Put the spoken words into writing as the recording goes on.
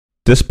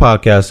This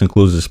podcast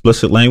includes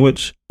explicit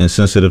language and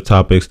sensitive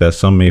topics that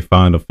some may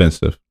find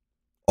offensive.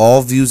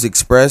 All views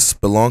expressed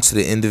belong to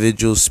the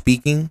individual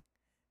speaking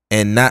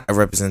and not a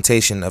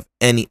representation of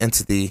any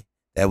entity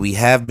that we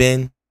have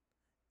been,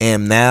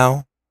 am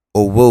now,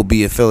 or will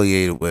be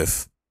affiliated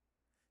with.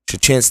 It's your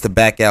chance to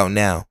back out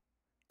now.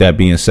 That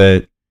being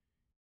said,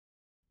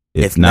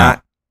 if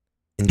not,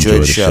 enjoy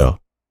the show.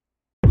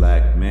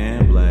 Black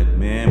man,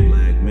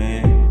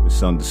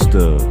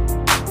 misunderstood.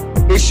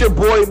 It's your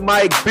boy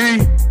Mike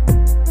B.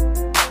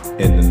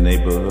 In the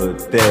neighborhood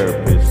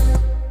therapist.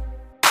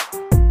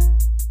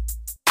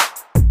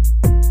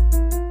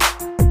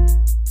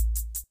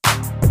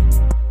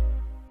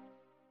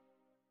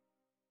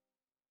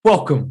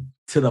 Welcome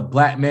to the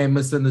Black Man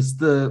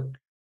Misunderstood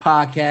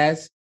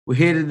podcast. We're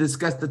here to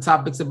discuss the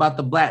topics about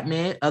the black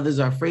man others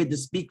are afraid to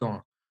speak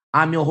on.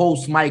 I'm your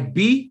host, Mike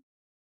B.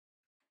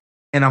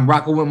 And I'm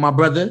rocking with my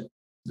brother.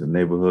 The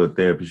neighborhood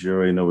therapist. You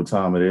already know what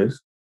time it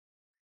is.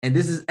 And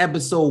this is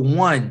episode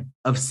 1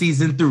 of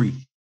season 3.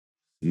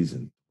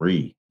 Season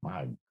 3.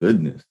 My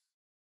goodness.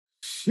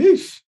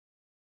 Sheesh.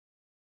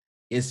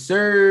 Yes,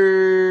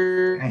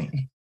 sir.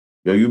 Dang.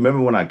 Yo, you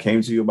remember when I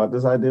came to you about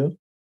this idea?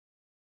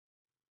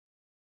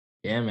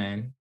 Yeah,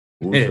 man.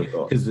 What was your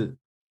thoughts?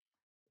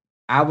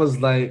 I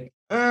was like,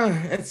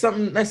 that's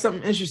something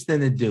interesting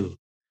to do.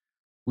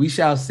 We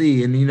shall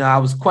see. And I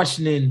was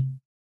questioning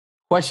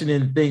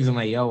things. I'm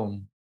like,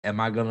 yo, am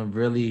I gonna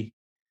really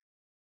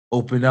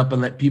open up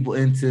and let people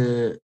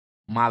into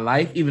my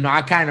life? Even though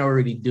I kind of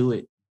already do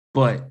it,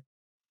 but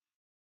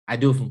I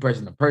do it from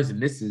person to person.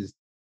 This is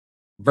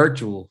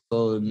virtual.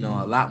 So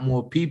a lot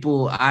more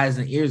people, eyes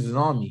and ears is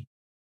on me.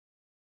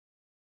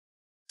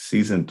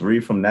 Season 3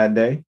 from that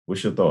day.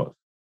 What's your thoughts?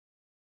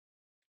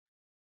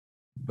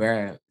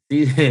 Bruh,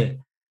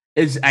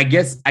 it's I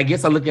guess I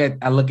look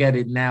at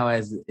it now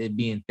as it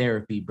being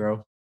therapy,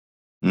 bro.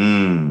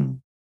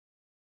 You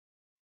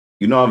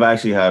know, I've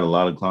actually had a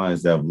lot of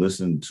clients that have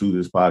listened to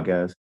this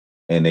podcast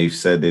and they've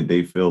said that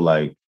they feel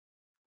like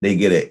they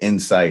get an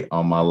insight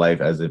on my life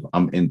as if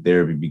I'm in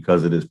therapy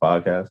because of this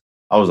podcast.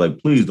 I was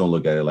like, please don't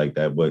look at it like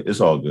that, but it's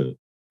all good.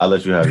 I'll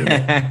let you have your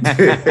moment.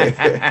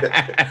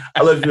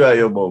 I'll let you have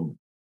your moment.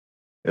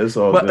 It's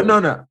all good.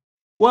 No.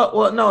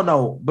 Well,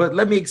 no. But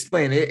let me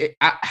explain it.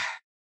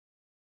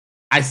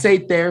 I say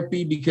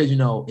therapy because,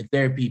 in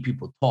therapy,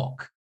 people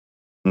talk.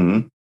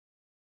 Mm-hmm.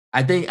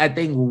 I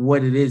think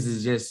what it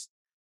is just,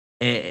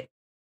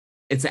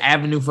 it's an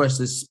avenue for us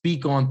to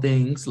speak on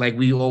things like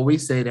we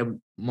always say that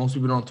most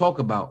people don't talk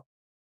about.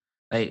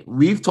 Like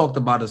we've talked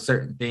about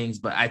certain things,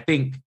 but I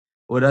think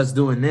with us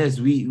doing this,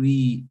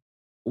 we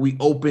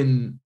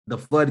open the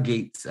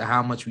floodgates of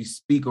how much we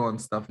speak on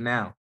stuff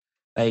now.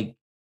 Like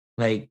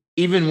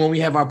even when we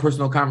have our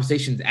personal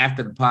conversations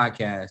after the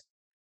podcast,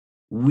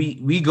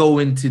 we go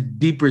into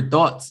deeper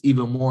thoughts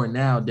even more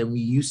now than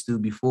we used to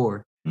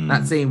before.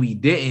 Not saying we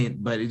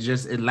didn't, but it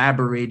just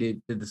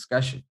elaborated the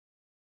discussion.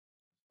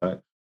 Right.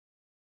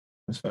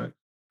 That's fact.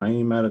 I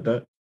ain't mad at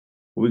that.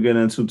 What we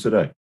getting into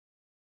today?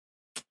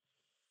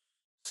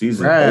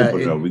 Season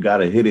opener. We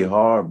gotta hit it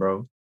hard,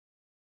 bro.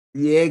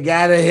 Yeah,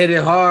 gotta hit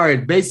it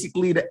hard.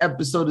 Basically, the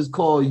episode is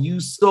called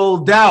 "You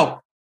Sold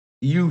Out,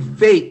 You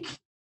Fake."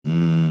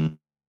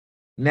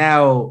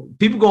 Now,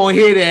 people gonna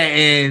hear that,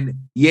 and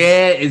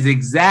it's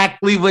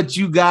exactly what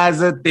you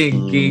guys are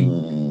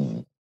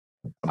thinking.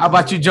 How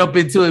about you jump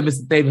into it,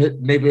 Mr.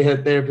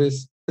 Neighborhood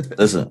Therapist?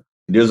 Listen,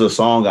 there's a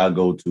song I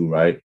go to,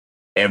 right?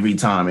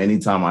 Anytime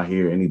I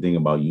hear anything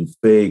about you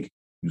fake,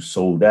 you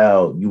sold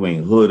out, you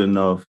ain't hood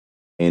enough.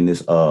 And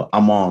this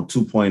I'm on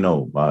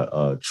 2.0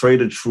 by Trey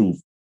the Truth,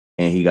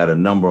 and he got a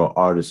number of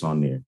artists on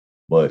there.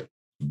 But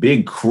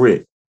Big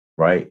Crit,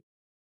 right?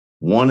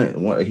 One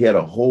he had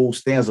a whole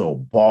stanza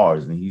of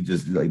bars, and he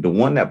just like the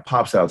one that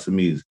pops out to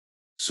me is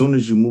soon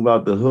as you move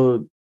out the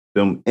hood,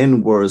 them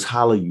N-words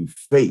holler you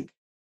fake,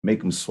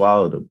 make them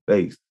swallow the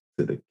bass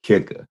to the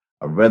kicker.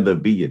 I'd rather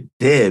be a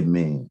dead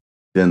man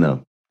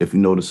than if you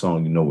know the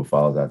song, you know what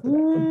follows after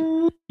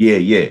that.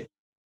 Yeah.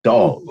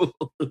 Dog.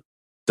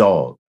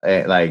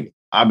 And, like,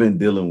 I've been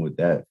dealing with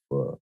that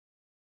for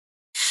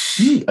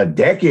a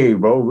decade,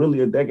 bro.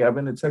 Really a decade. I've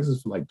been in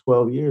Texas for like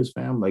 12 years,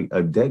 fam. Like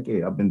a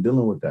decade. I've been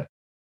dealing with that.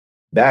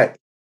 That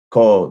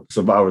called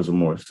survivor's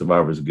remorse,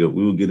 survivor's guilt.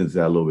 We will get into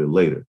that a little bit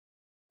later.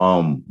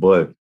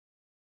 But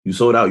you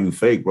sold out, you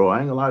fake, bro. I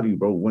ain't gonna lie to you,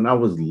 bro. When I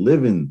was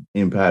living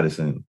in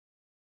Patterson,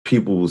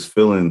 people was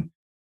feeling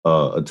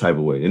a type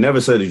of way. They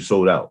never said you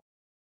sold out,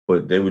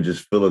 but they would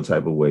just feel a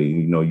type of way.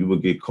 You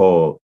would get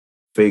called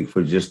fake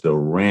for just the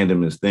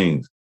randomest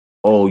things.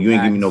 Oh, you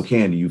ain't give me no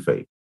candy, you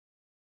fake.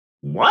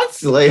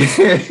 What? Like,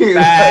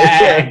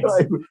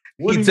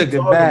 what he took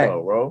it back,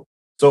 bro.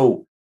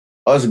 So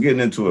us getting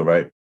into it,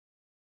 right?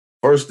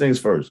 First things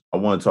first, I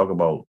want to talk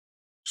about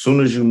soon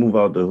as you move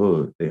out the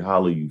hood, they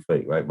holler you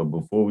fake, right? But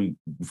before we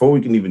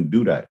can even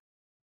do that,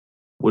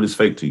 what is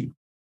fake to you?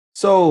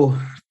 So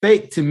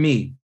fake to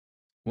me,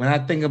 when I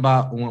think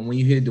about when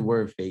you hear the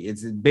word fake,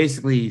 it's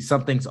basically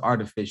something's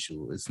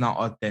artificial. It's not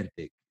authentic.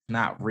 It's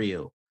not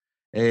real.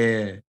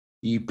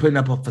 You putting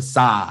up a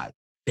facade,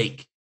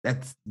 fake.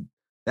 That's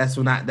that's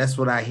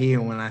what I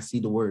hear when I see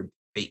the word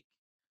fake.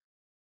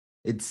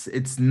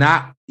 It's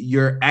not,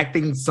 you're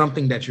acting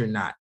something that you're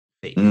not.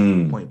 Fake.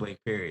 Point blank.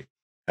 Period.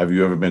 Have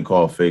you ever been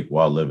called fake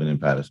while living in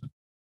Patterson?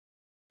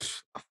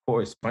 Of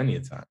course, plenty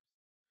of times.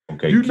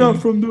 Okay, you're not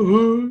from the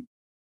hood.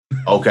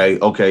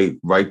 Okay,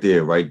 right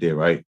there,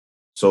 right.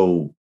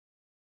 So,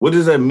 what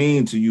does that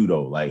mean to you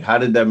though? Like, how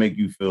did that make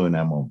you feel in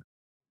that moment?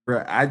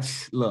 Bro, I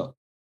just look.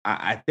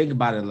 I think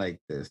about it like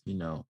this.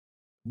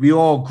 We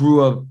all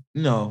grew up.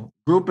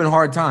 Grew up in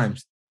hard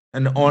times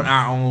and on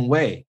our own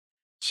way.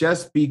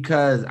 Just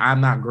because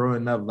I'm not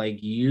growing up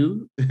like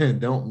you,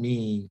 don't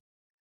mean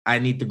I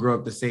need to grow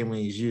up the same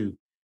way as you.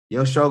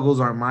 Your struggles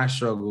are my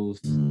struggles,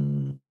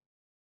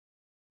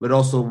 but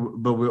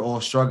we're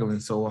all struggling.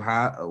 So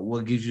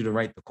what gives you the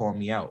right to call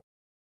me out?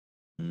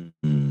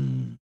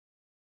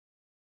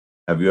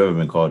 Have you ever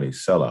been called a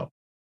sellout?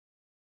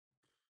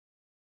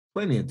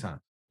 Plenty of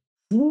times.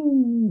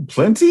 Ooh,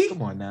 plenty?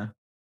 Come on now.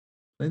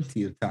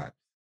 Plenty of times.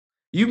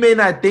 You may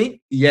not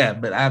think,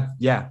 but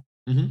yeah.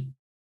 Mm-hmm.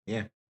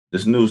 Yeah.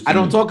 This news. I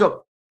don't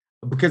talk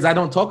because I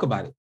don't talk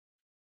about it.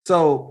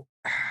 So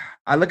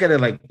I look at it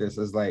like this.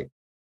 It's like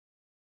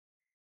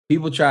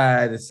people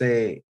try to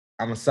say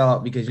I'm a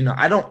sellout because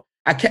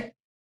I can't.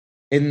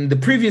 In the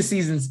previous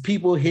seasons,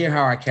 people hear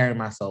how I carry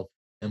myself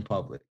in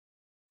public.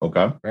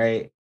 Okay.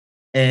 Right.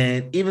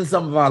 And even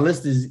some of our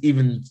listeners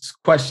even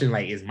question,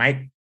 like, is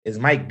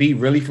Mike B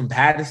really from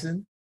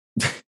Patterson?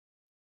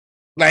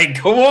 Like,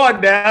 come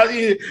on now.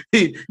 You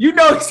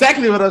know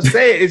exactly what I'm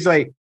saying. It's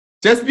like,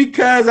 just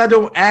because I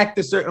don't act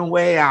a certain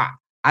way, I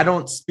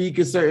don't speak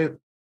a certain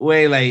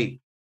way, like,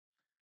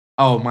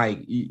 oh,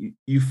 Mike,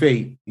 you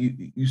fake.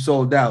 You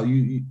sold out.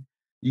 You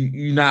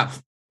not.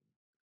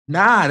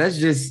 Nah,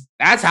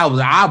 that's how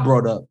I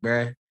brought up,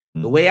 man.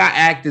 The way I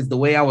act is the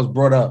way I was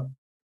brought up.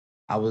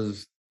 I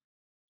was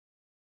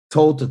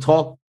told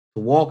to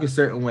walk a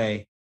certain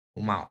way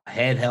with my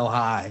head held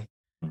high,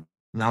 and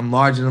I'm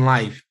larger than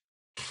life.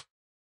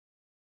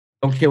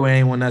 Don't care what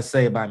anyone else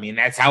say about me, and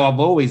that's how I've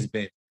always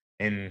been.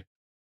 And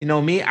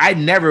me, I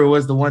never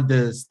was the one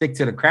to stick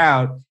to the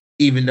crowd,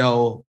 even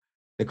though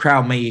the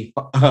crowd may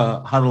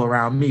huddle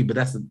around me. But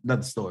that's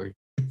another story.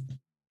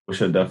 What's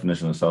your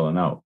definition of selling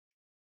out?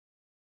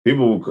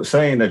 People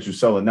saying that you're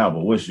selling out,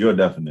 but what's your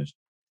definition?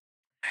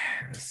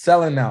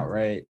 Selling out,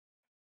 right?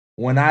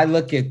 When I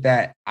look at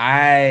that,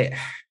 I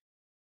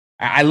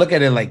look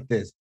at it like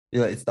this.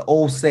 It's the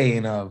old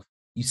saying of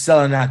you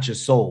selling out your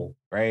soul,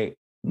 right?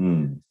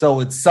 So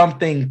it's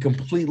something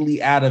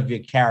completely out of your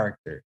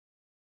character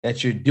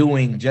that you're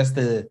doing just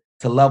to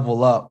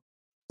level up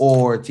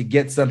or to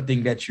get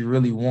something that you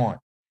really want.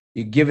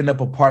 You're giving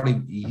up a part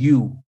of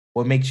you,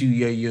 what makes you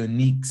your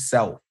unique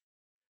self.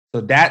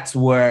 So that's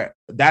what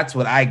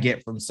I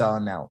get from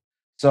selling out.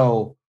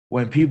 So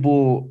when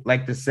people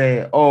like to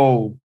say,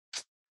 oh,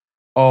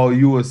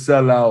 you a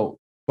sellout,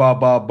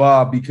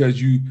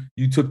 because you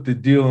took the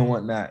deal and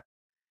whatnot.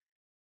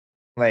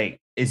 Like,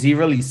 is he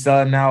really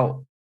selling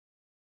out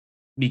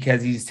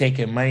because he's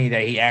taking money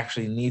that he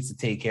actually needs to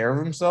take care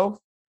of himself?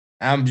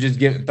 I'm just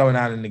throwing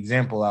out an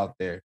example out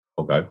there.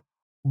 Okay.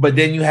 But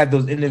then you have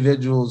those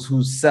individuals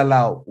who sell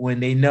out when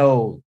they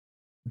know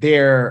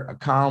they're a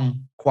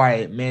calm,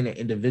 quiet, mannered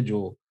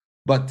individual,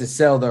 but to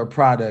sell their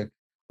product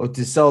or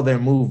to sell their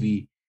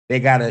movie, they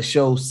gotta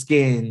show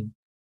skin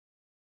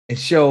and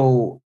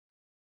show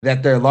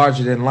that they're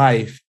larger than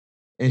life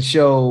and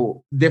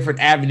show different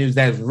avenues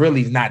that's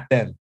really not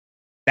them.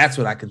 That's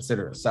what I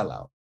consider a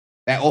sellout.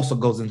 That also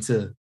goes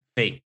into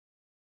fake.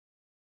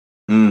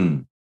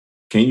 Can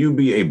you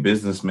be a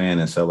businessman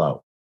and sell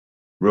out?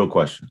 Real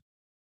question.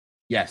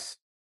 Yes.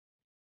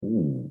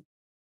 Ooh.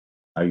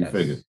 How you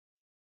figure?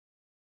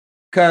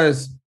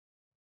 Because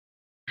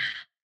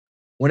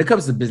when it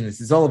comes to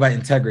business, it's all about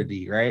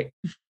integrity, right?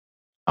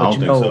 I don't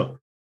think so.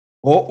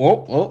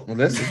 Oh,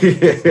 listen.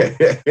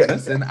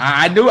 Listen,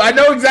 I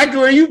know exactly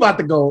where you about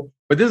to go,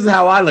 but this is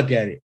how I look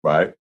at it.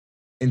 Right.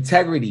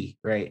 Integrity,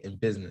 right, in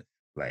business.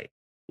 Like,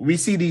 we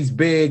see these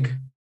big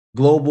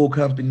global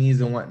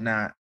companies and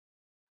whatnot.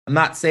 I'm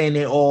not saying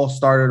they all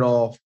started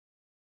off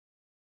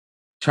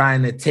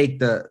trying to take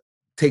the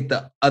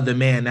other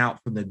man out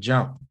from the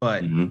jump,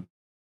 but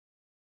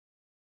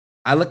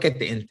I look at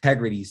the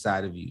integrity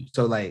side of you.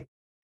 So, like,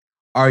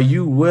 are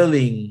you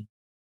willing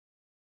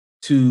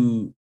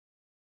to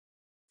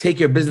take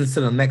your business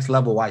to the next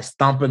level while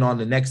stomping on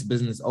the next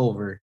business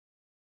over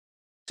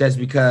just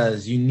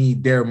because you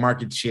need their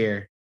market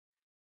share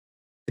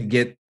to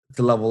get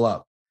to level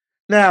up?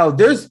 Now,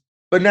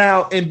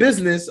 now in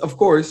business, of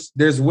course,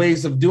 there's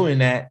ways of doing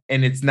that,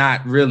 and it's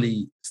not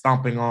really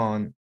stomping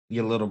on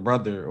your little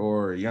brother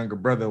or younger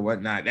brother or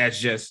whatnot. That's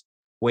just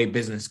the way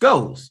business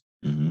goes.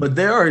 But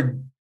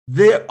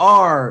there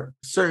are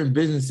certain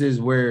businesses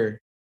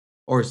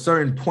or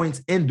certain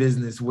points in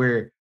business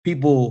where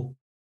people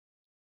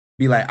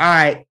be like, all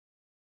right,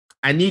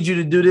 I need you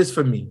to do this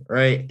for me,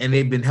 right? And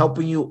they've been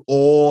helping you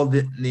all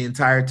the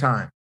entire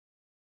time.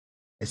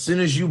 As soon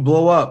as you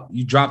blow up,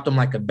 you drop them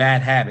like a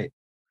bad habit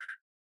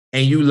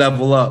and you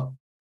level up.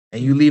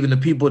 and you leaving the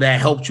people that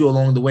helped you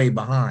along the way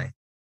behind.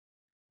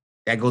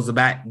 That goes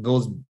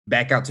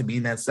back out to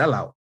being that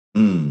sellout.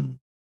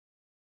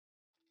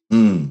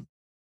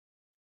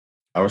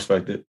 I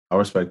respect it.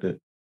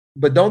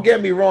 But don't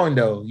get me wrong,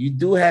 though. You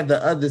do have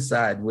the other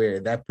side where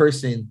that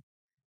person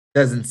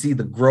doesn't see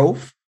the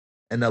growth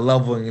and the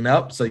leveling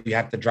up, so you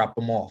have to drop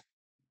them off.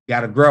 You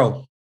got to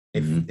grow.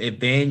 If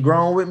they ain't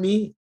growing with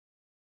me,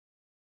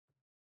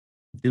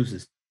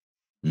 deuces.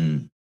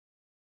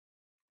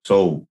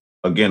 So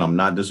again, I'm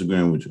not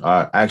disagreeing with you.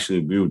 I actually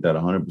agree with that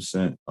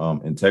 100%.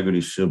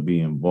 Integrity should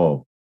be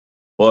involved.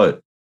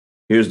 But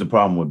here's the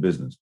problem with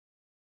business.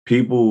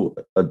 People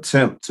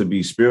attempt to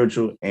be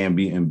spiritual and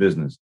be in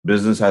business.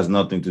 Business has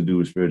nothing to do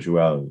with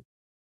spirituality,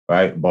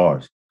 right?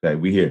 Bars. Okay,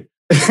 we here.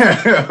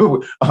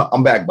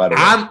 I'm back, by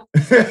the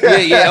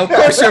way. Yeah, of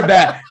course you're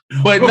back.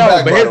 But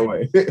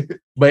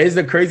but here's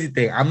the crazy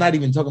thing. I'm not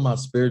even talking about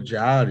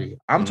spirituality.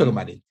 I'm talking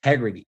about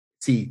integrity.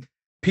 See,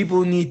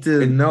 people need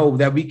to know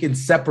that we can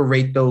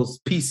separate those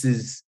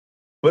pieces.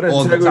 But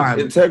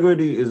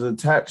integrity is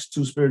attached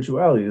to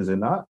spirituality, is it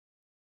not?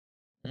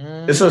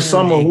 It's a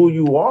sum of who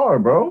you are,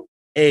 bro.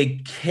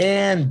 It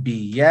can be,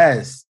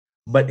 yes,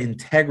 but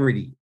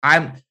integrity.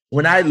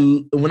 When I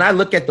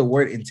look at the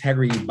word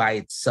integrity by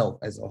itself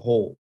as a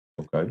whole,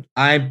 okay,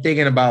 I'm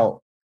thinking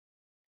about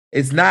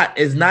it's not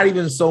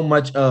even so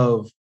much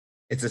of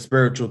it's a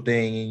spiritual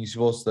thing and you're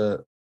supposed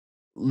to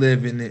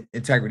live in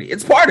integrity.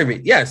 It's part of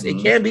it, yes,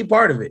 it can be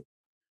part of it.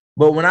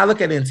 But when I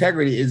look at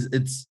integrity,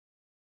 it's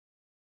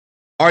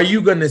are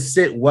you gonna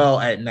sit well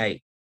at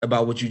night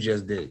about what you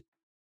just did?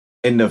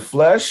 In the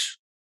flesh,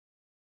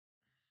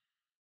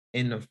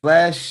 and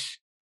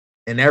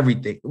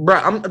everything. Bro,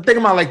 I'm thinking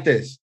about like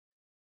this.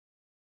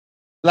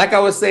 Like I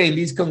was saying,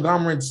 these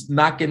conglomerates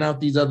knocking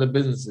out these other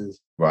businesses.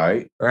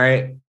 Right.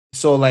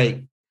 So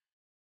like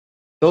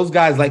those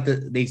guys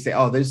they say,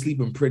 oh, they're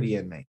sleeping pretty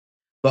at night.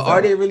 But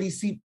are they really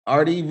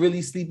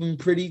sleeping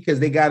pretty? Because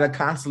they gotta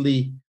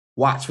constantly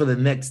watch for the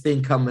next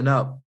thing coming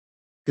up,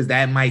 because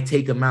that might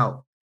take them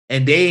out.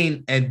 And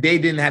they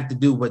didn't have to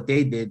do what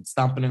they did,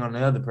 stomping on the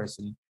other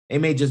person. They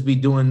may just be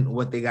doing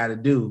what they gotta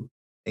do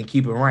and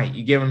keep it right.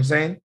 You get what I'm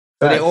saying?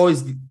 So they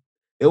always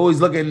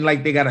looking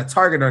like they got a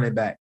target on their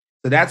back.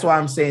 So that's why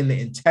I'm saying the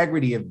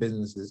integrity of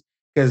businesses.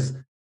 Because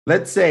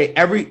let's say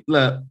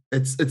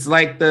it's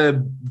like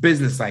the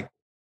business cycle.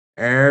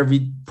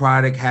 Every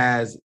product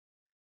has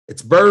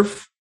its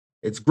birth,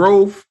 its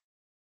growth,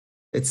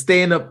 it's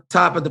staying up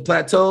top of the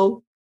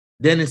plateau,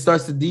 then it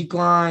starts to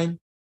decline.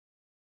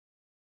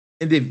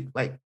 And then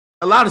like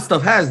a lot of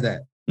stuff has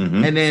that.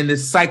 And then the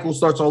cycle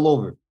starts all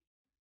over.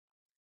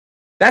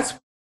 That's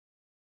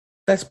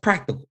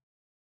practical.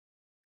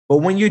 But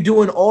when you're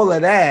doing all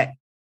of that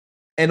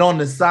and on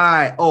the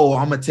side, oh,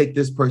 I'm going to take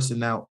this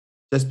person out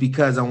just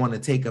because I want to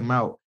take them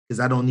out because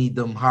I don't need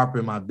them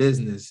harping my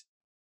business.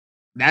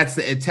 That's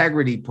the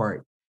integrity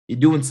part. You're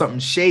doing something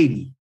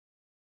shady.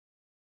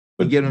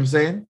 You get what I'm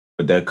saying?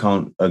 But that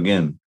comes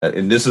again,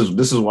 and this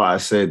is why I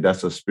said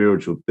that's a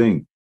spiritual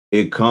thing.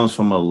 It comes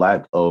from a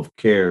lack of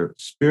care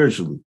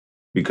spiritually.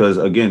 Because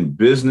again,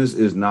 business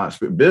is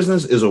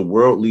a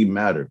worldly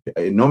matter.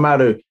 No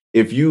matter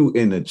if you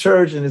in the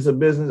church and it's a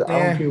business, I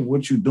don't care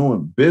what you're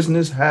doing.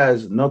 Business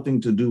has nothing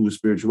to do with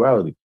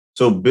spirituality.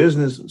 So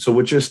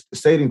what you're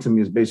stating to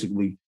me is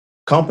basically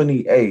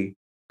company A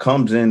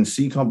comes in,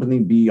 see company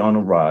B on the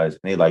rise,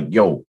 and they like,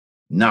 yo,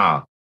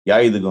 nah,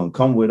 y'all either gonna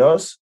come with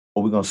us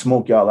or we're gonna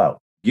smoke y'all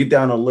out. Get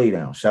down or lay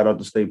down. Shout out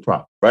to State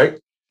Prop, right?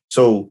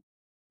 So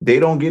they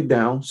don't get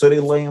down, so they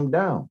lay them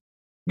down.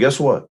 Guess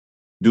what?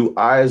 Do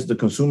I, as the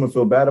consumer,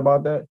 feel bad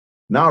about that?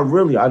 Not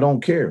really. I don't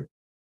care.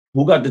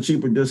 Who got the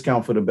cheaper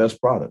discount for the best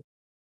product?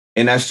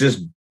 And that's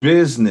just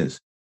business.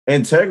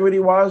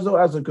 Integrity-wise, though,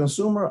 as a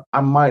consumer,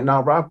 I might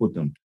not rock with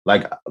them.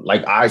 Like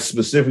I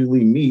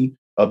specifically, me,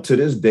 up to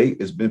this date,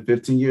 it's been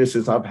 15 years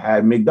since I've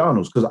had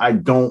McDonald's because I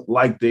don't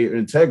like their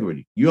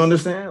integrity. You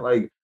understand?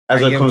 Like,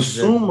 as a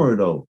consumer,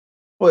 though.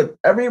 But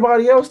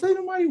everybody else, they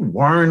don't be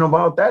worrying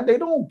about that. They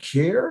don't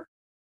care.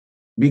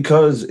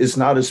 Because it's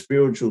not a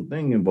spiritual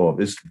thing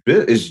involved.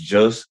 It's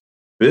just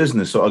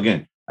business. So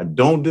again, I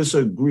don't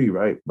disagree,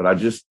 right? But I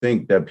just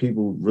think that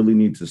people really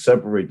need to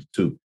separate the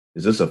two.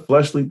 Is this a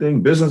fleshly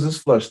thing? Business is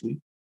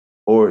fleshly.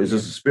 Or is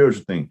this a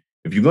spiritual thing?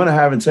 If you're going to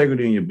have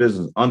integrity in your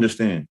business,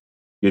 understand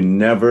you're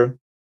never,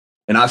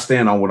 and I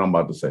stand on what I'm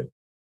about to say,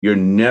 you're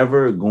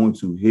never going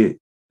to hit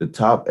the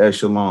top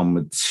echelon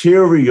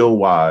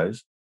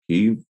material-wise,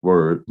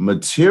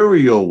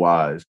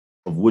 material-wise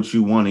of what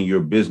you want in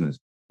your business.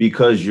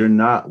 Because you're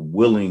not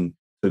willing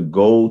to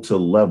go to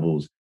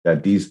levels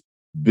that these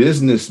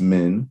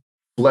businessmen,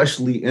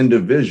 fleshly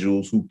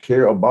individuals who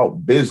care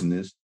about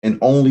business and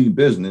only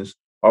business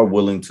are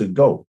willing to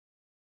go.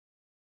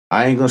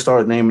 I ain't going to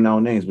start naming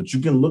out names, but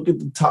you can look at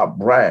the top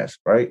brass,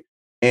 right?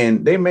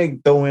 And they may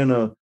throw in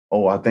I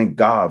thank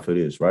God for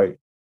this, right?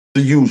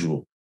 The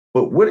usual.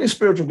 But where is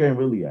spiritual game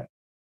really at?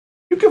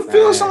 You can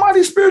feel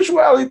somebody's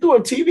spirituality through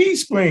a TV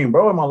screen,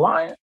 bro. Am I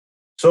lying?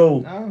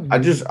 So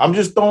I'm just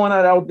throwing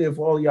that out there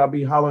for all y'all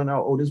be hollering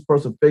out, oh, this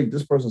person fake,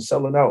 this person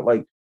selling out.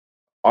 Like,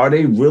 are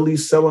they really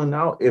selling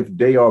out if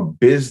they are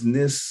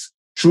business,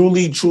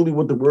 truly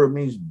what the word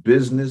means,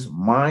 business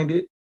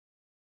minded?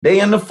 They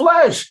in the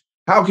flesh.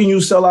 How can you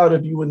sell out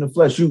if you in the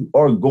flesh? You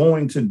are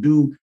going to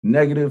do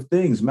negative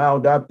things,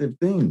 maladaptive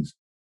things.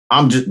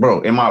 I'm just,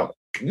 bro,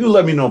 you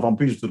let me know if I'm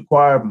preaching to the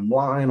choir, if I'm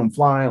lying, I'm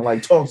flying.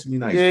 Like, talk to me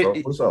nice, bro.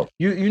 What's up?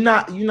 You're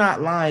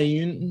not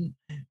lying.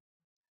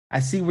 I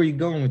see where you're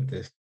going with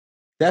this.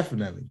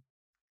 Definitely.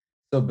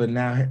 So, but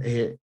now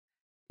here,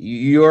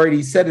 you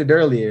already said it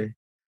earlier.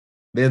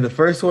 They're the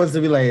first ones to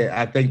be like,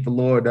 I thank the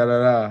Lord, da da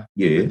da.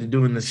 Yeah. But they're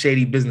doing the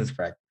shady business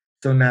practice.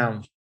 So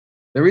now,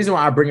 the reason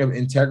why I bring up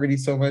integrity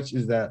so much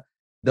is that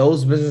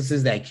those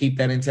businesses that keep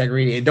that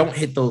integrity and don't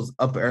hit those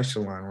upper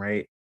echelon,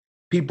 right?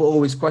 People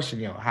always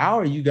question, how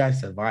are you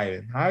guys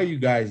surviving? How are you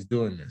guys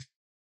doing this?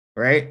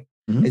 Right?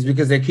 Mhm. It's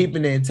because they're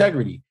keeping the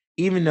integrity,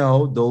 even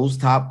though those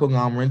top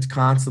conglomerates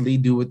constantly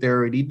do what they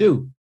already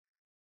do.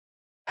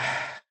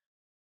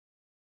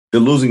 They're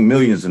losing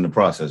millions in the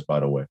process, by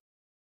the way,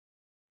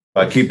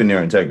 by keeping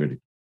their integrity.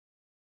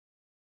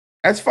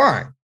 That's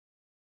fine.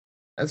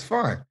 That's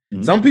fine.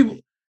 Mhm. Some people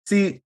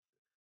see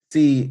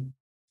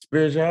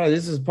spirituality.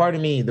 This is part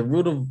of me. The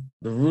root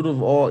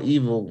of all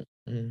evil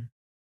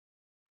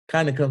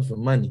kind of comes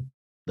from money.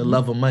 The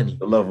love of money.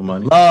 The love of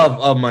money. Love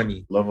of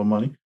money. Love of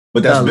money.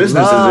 But that's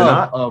business, is it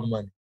not? Of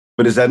money.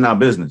 But is that not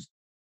business?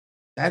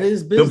 That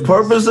is business. The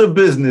purpose of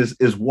business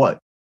is what?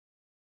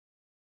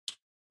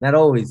 Not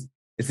always.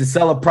 It's to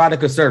sell a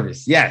product or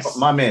service. Yes.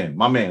 My man.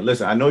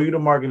 Listen, I know you're the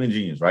marketing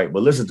genius, right?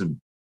 But listen to me.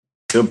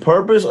 The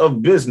purpose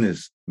of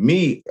business,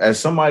 me as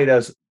somebody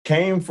that's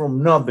came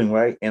from nothing,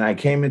 right? And I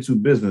came into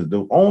business.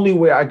 The only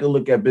way I could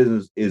look at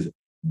business is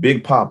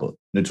Big Papa,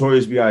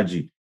 Notorious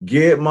B.I.G.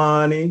 Get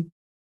money.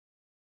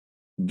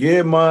 That's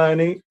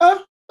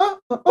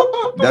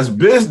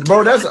business,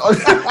 bro. That is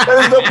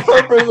the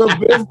purpose of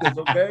business,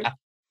 okay?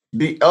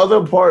 The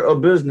other part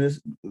of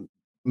business,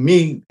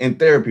 me in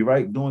therapy,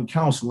 right? Doing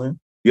counseling.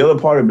 The other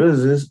part of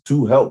business is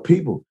to help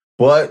people.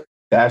 But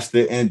that's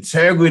the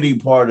integrity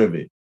part of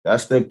it.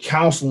 That's the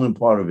counseling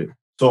part of it.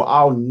 So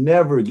I'll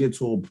never get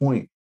to a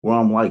point where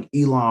I'm like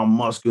Elon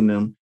Musk and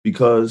them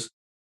because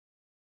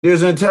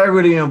there's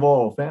integrity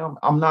involved, fam.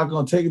 I'm not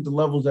going to take it to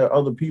levels that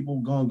other people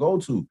are going to go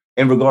to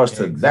in regards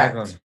to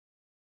that.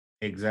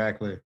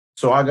 Exactly.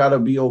 So I got to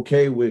be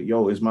okay with,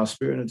 is my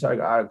spirit intact?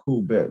 All right,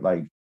 cool, bet.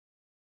 Like,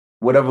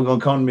 whatever going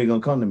to come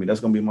to me. That's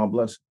going to be my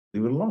blessing.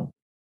 Leave it alone.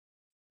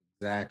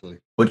 Exactly.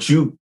 But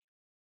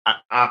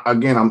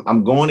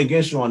I'm going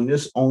against you on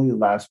this only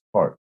last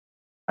part.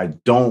 I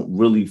don't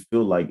really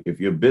feel like if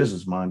you're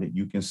business minded,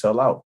 you can sell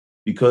out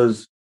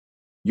because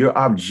your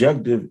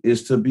objective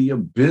is to be a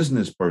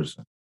business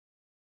person.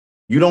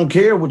 You don't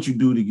care what you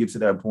do to get to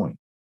that point.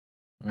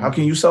 How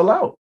can you sell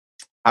out?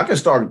 I can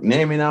start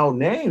naming out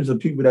names of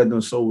people that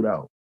done sold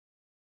out.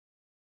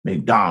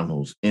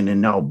 McDonald's,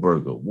 In-N-Out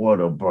Burger,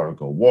 Whataburger,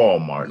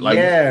 Walmart. Like,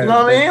 yeah, you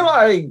know what I mean?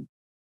 Like,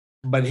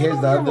 but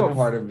here's the other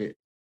part of it.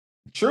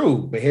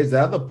 True, but here's the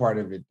other part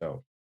of it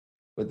though,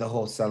 with the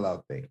whole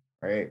sellout thing,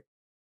 right?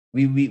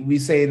 We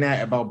saying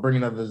that about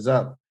bringing others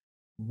up,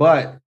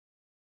 but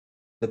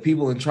the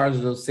people in charge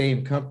of those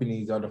same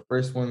companies are the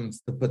first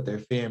ones to put their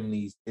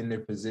families in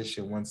their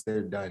position once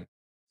they're done.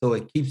 So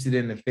it keeps it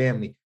in the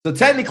family. So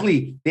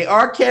technically, they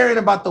are caring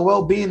about the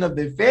well-being of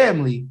their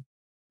family,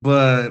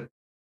 but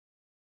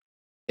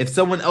if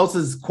someone else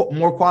is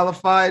more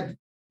qualified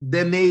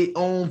than their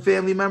own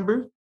family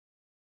member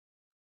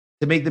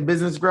to make the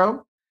business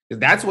grow,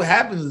 because that's what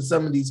happens in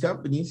some of these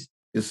companies.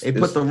 They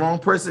put the wrong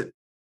person.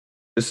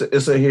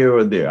 It's a here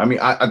or there. I mean,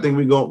 I think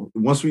we go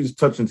once we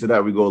touch into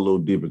that, we go a little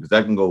deeper because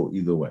that can go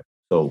either way.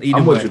 So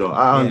I'm with you though.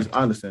 I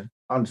understand.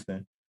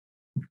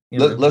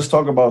 Let's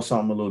talk about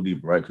something a little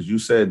deeper, right? Because you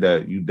said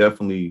that you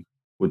definitely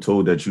were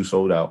told that you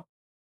sold out.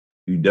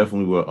 You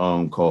definitely were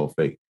called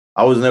fake.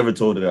 I was never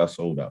told that I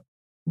sold out,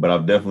 but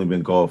I've definitely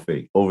been called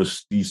fake over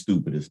these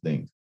stupidest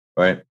things,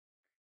 right?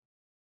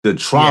 The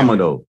trauma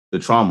though, the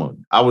trauma.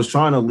 I was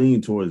trying to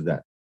lean towards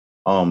that.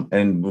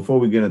 And before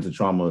we get into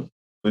trauma,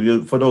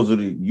 for those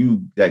of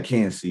you that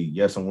can't see,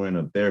 yes, I'm wearing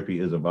a Therapy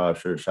is a Vibe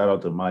shirt. Shout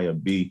out to Maya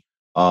B.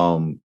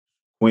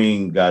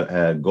 Queen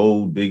had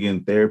Gold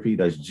Digging Therapy.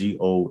 That's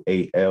GOAL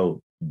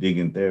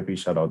Digging Therapy.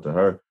 Shout out to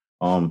her.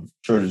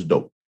 Shirt is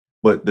dope.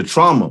 But the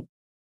trauma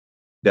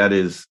that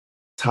is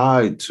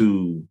tied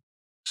to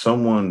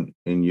someone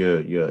in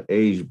your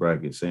age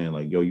bracket saying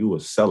like, yo, you a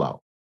sellout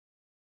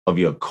of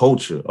your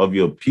culture, of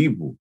your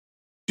people.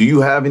 Do you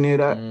have any of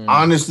that?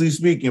 Honestly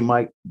speaking,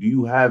 Mike, do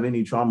you have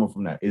any trauma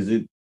from that?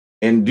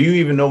 And do you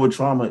even know what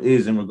trauma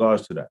is in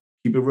regards to that?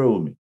 Keep it real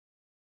with me.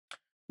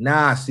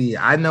 Nah, see,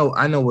 I know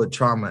what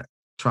trauma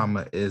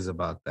is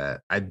about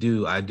that. I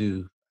do.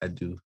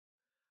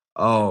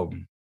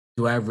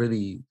 Do I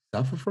really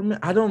suffer from it?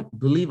 I don't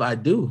believe I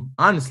do,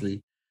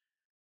 honestly.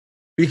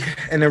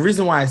 And the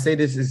reason why I say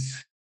this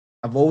is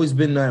I've always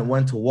been that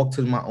one to walk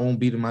to my own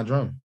beat of my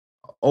drum.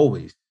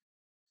 Always.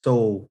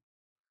 So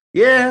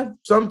yeah,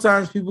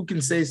 sometimes people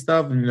can say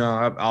stuff and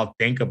I'll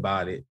think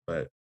about it,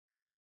 but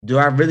do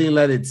I really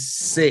let it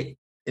sit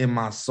in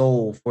my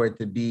soul for it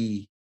to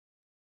be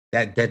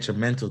that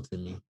detrimental to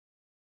me?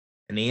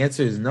 And the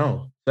answer is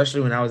no,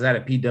 especially when I was at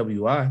a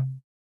PWI.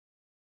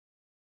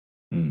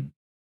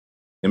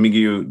 Let me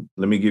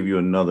give you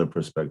another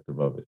perspective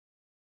of it.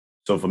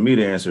 So for me,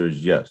 the answer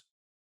is yes.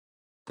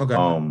 Okay.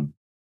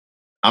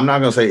 I'm not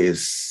gonna say it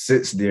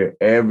sits there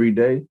every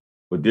day,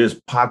 but there's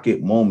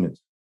pocket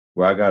moments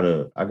where I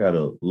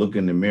gotta look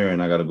in the mirror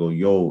and I gotta go,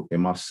 yo,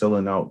 am I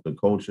selling out the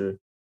culture?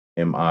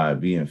 Am I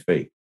being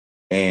fake?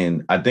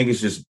 And I think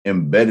it's just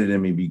embedded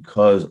in me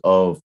because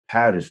of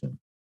Patterson,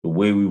 the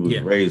way we was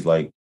raised.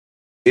 Like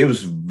it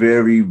was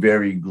very,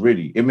 very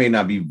gritty. It may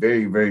not be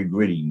very, very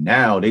gritty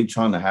now. They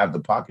trying to have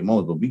the pocket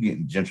moments, but we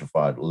getting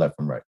gentrified left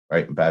and right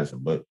in Patterson.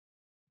 But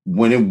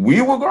when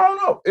we were growing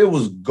up, it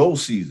was go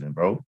season,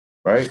 bro.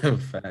 Right?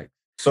 Fact.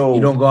 So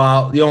you don't go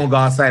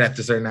outside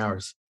after certain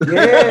hours.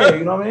 Yeah,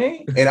 you know what I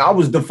mean? And I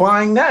was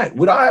defying that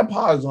with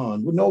iPods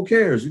on, with no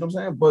cares, you know what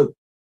I'm saying? But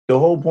the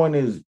whole point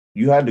is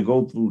you had to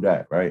go through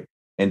that, right?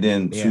 And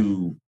then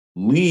to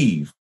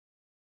leave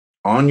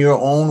on your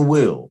own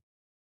will,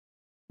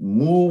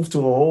 move to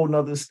a whole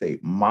nother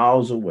state,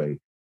 miles away,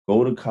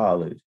 go to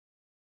college,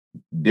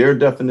 their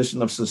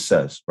definition of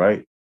success,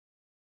 right?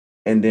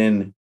 And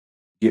then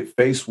get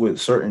faced with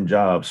certain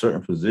jobs,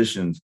 certain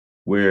positions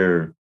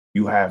where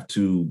you have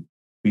to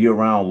be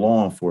around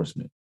law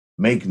enforcement,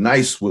 make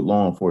nice with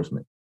law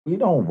enforcement. We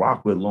don't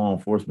rock with law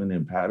enforcement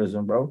in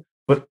Patterson, bro.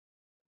 But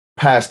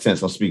past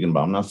tense, I'm speaking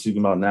about. I'm not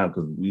speaking about now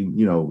because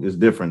it's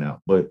different now.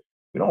 But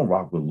we don't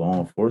rock with law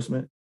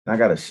enforcement. And I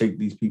gotta shake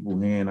these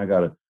people's hand. I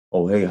gotta,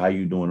 oh hey, how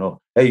you doing? Oh,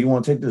 hey, you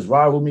want to take this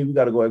ride with me? We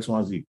gotta go X,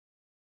 Y, Z.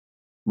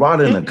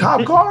 Ride in a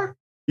cop car?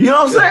 You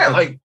know what I'm saying?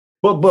 Like,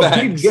 but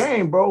peep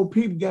game, bro.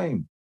 Peep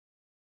game.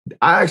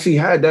 I actually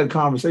had that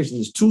conversation.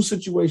 There's two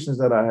situations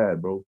that I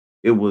had, bro.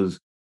 It was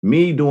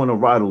me doing a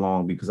ride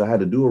along because I had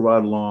to do a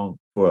ride along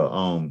for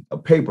a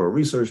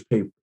research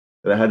paper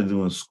that I had to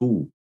do in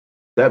school.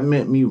 That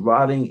meant me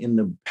riding in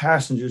the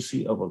passenger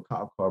seat of a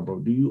cop car, bro.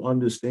 Do you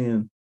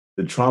understand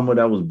the trauma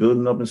that was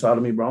building up inside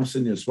of me, bro? I'm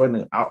sitting there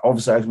sweating.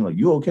 Officer asked me, like,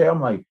 you okay? I'm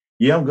like,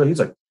 yeah, I'm good. He's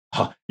like,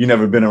 you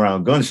never been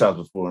around gunshots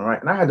before,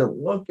 right? And I had to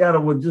look at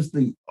him with just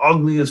the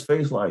ugliest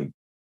face, like,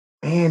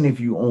 man, if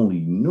you only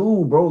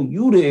knew, bro,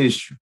 you the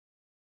issue.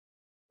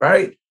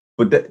 Right?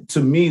 But that, to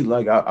me,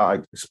 like I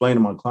explain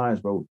to my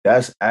clients, bro,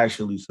 that's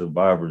actually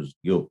survivor's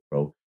guilt,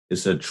 bro.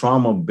 It's a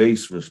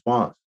trauma-based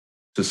response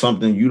to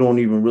something you don't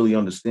even really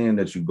understand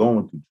that you're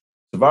going through.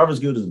 Survivor's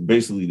guilt is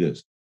basically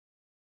this.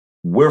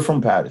 We're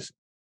from Patterson.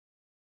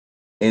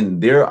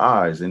 In their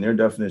eyes, in their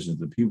definitions,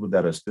 the people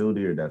that are still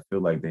there that feel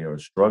like they are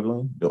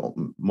struggling,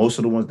 most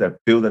of the ones that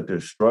feel that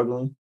they're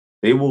struggling,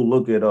 they will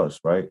look at us,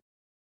 right?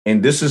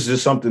 And this is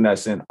just something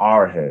that's in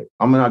our head.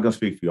 I'm not going to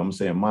speak for you. I'm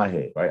saying my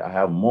head, right? I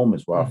have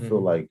moments where I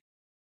feel like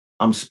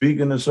I'm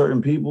speaking to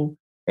certain people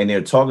and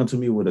they're talking to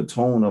me with a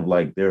tone of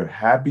like they're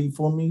happy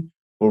for me,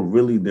 but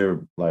really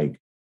they're like,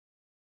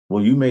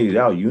 well, you made it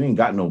out. You ain't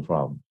got no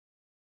problem.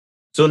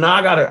 So now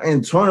I got to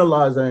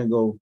internalize that and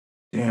go,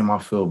 damn, I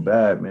feel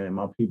bad, man.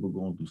 My people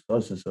going through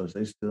such and such.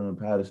 They still in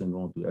Patterson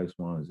going through X,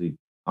 Y, and Z.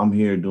 I'm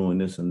here doing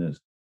this and this.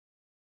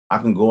 I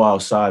can go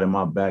outside in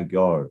my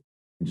backyard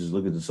and just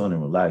look at the sun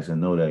and relax and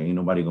know that ain't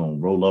nobody gonna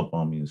roll up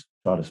on me and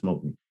try to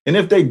smoke me. And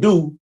if they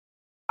do,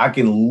 I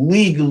can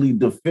legally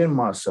defend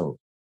myself.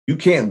 You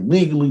can't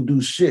legally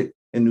do shit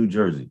in New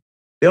Jersey.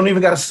 They don't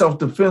even got a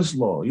self-defense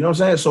law. You know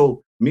what I'm saying?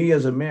 So me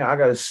as a man, I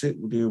gotta sit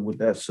there with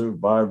that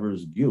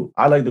survivor's guilt.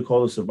 I like to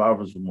call it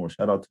survivor's remorse.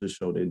 Shout out to the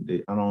show.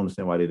 I don't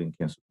understand why they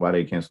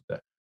canceled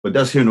that. But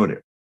that's here nor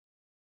there.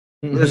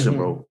 Listen,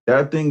 bro,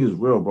 that thing is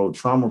real, bro.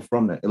 Trauma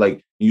from that.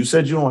 Like you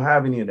said, you don't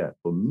have any of that.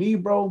 But me,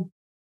 bro,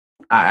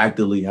 I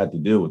actively had to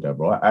deal with that,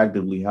 bro. I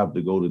actively have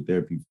to go to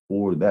therapy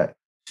for that.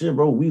 Shit,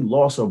 bro, we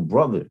lost a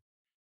brother.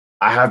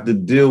 I have to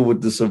deal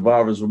with the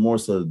survivor's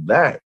remorse of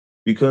that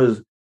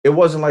because it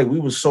wasn't like we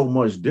were so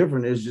much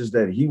different. It's just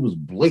that he was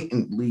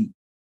blatantly,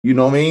 you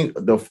know what I mean?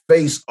 The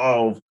face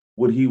of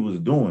what he was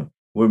doing.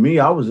 With me,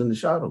 I was in the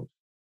shadows.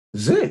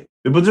 That's it.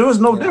 But there was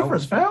no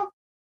difference, fam.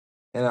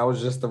 And I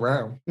was just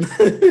around.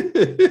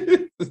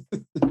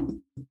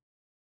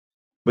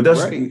 But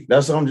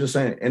that's what I'm just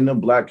saying. In the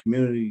Black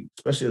community,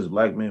 especially as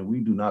Black men, we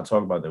do not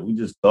talk about that. We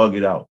just thug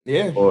it out.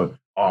 Yeah. Or,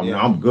 man,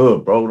 I'm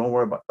good, bro. Don't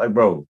worry about like,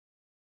 bro.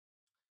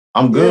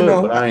 I'm good,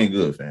 but I ain't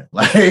good, fam.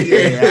 Like,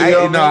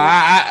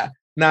 I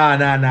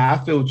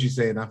feel what you're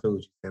saying. All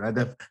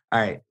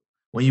right.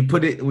 When you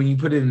put it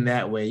in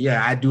that way,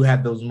 yeah, I do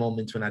have those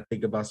moments when I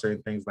think about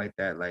certain things like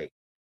that. Like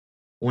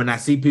when I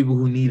see people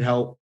who need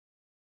help,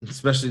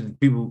 especially the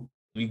people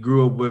we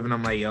grew up with, and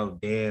I'm like, yo,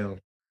 damn.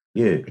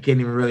 Yeah. I can't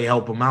even really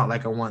help them out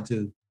like I want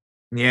to.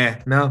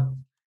 Yeah, no,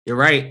 you're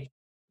right.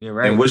 You're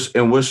right. And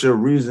what's your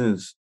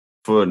reasons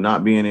for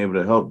not being able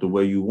to help the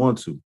way you want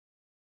to?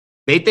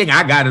 They think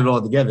I got it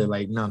all together.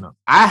 Like, no.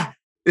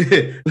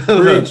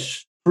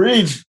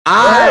 Preach.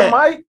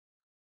 I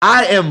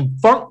am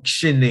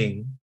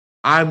functioning.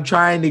 I'm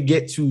trying to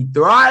get to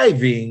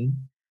thriving.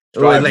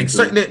 Striving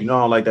to. I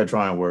don't like that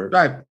trying word.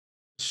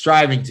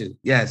 Striving to.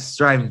 Yes,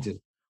 striving to.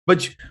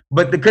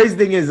 But the crazy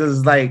thing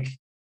is like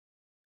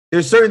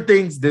there's certain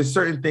things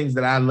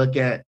that I look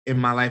at in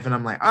my life and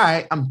I'm like, all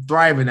right, I'm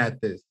thriving at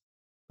this.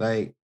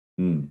 Like,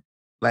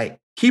 like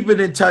keeping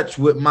in touch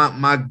with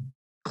my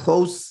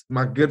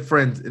good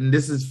friends. And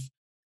this is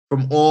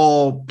from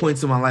all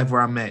points in my life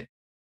where I met,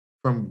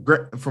 from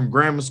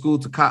grammar school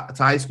to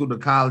high school to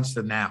college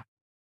to now.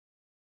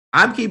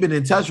 I'm keeping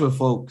in touch with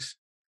folks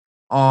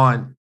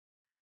on,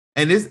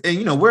 and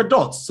we're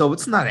adults, so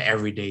it's not an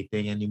everyday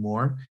thing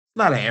anymore. It's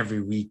not an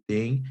every week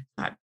thing.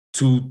 Not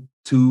two.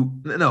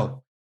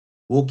 No,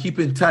 we'll keep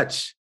in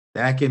touch.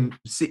 That I can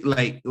see,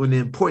 like when the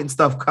important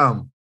stuff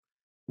come,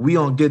 we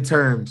on good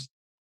terms.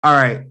 All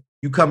right,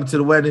 you coming to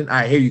the wedding? All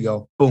right, here you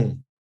go.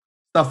 Boom,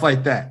 stuff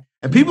like that.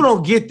 And people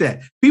don't get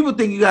that. People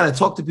think you got to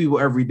talk to people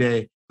every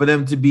day for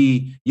them to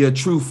be your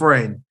true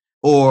friend,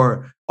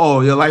 or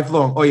your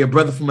lifelong, or your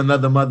brother from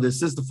another mother,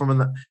 sister from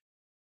another.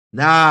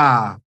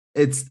 Nah,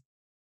 it's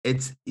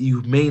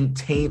you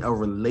maintain a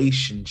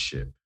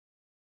relationship.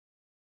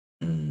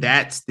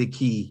 That's the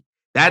key.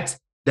 That's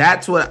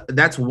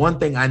one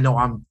thing I know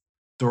I'm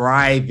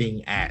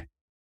thriving at.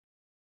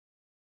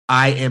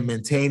 I am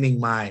maintaining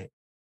my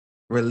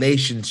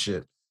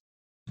relationships,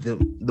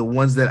 the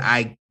ones that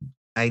I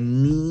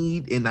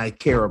need and I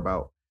care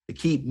about to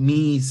keep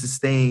me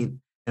sustained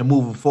and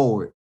moving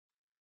forward.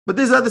 But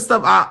there's other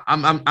stuff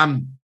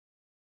I'm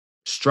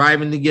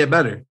striving to get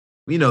better.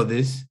 We know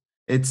this.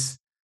 It's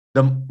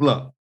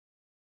look.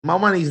 My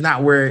money's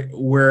not where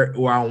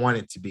I want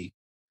it to be,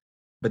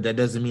 but that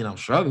doesn't mean I'm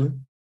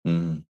struggling.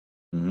 And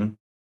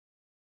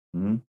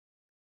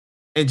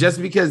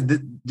just because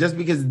it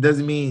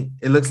doesn't mean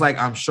it looks like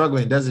I'm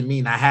struggling, doesn't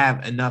mean I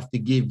have enough to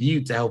give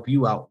you to help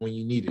you out when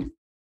you need it.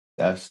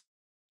 That's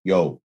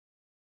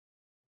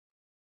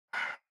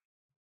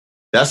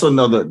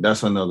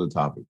another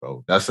topic,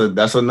 bro. That's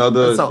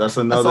another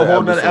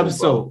whole nother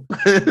episode.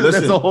 Listen,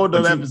 that's a whole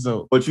nother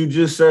episode. But you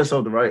just said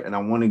something, right? And I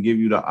want to give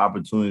you the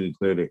opportunity to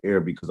clear the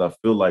air because I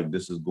feel like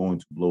this is going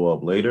to blow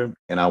up later,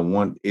 and I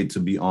want it to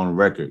be on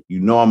record. You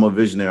know, I'm a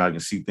visionary. I can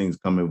see things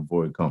coming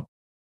before it comes.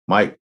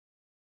 Mike,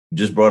 you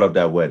just brought up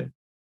that wedding,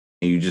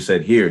 and you just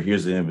said,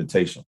 here's the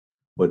invitation.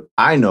 But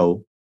I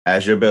know,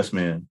 as your best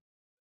man,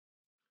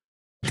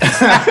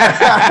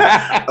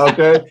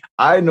 okay,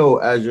 I know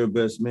as your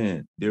best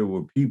man, there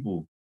were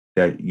people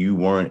that you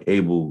weren't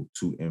able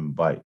to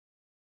invite,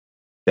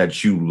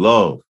 that you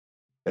love,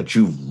 that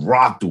you've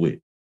rocked with.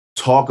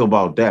 Talk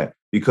about that.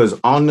 Because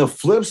on the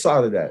flip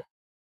side of that,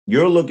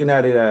 you're looking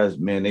at it as,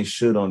 man, they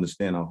should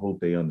understand. I hope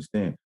they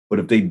understand. But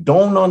if they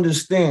don't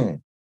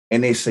understand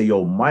and they say,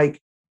 yo, Mike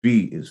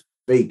B is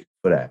fake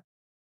for that.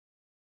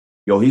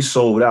 Yo, he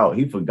sold out.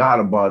 He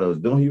forgot about us.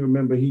 Don't he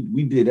remember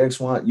we did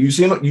X, Y? Do you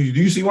see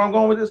where I'm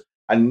going with this?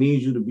 I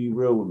need you to be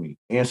real with me.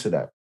 Answer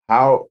that.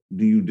 How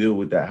do you deal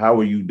with that? How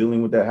are you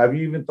dealing with that? Have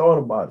you even thought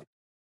about it?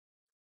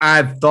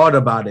 I've thought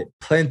about it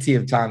plenty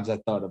of times. I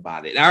thought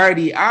about it. I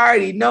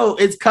already know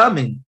it's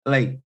coming.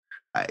 Like,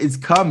 it's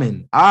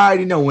coming. I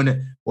already know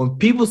when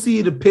people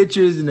see the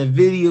pictures and the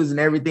videos and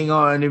everything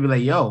on, and they be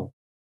like, "Yo,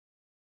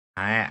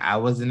 I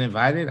wasn't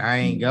invited. I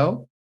ain't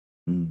go."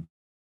 Mm.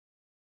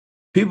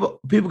 People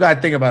got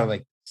to think about it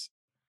like this.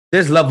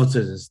 There's levels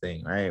to this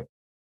thing, right?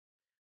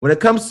 When it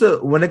comes to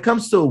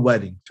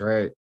weddings,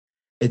 right?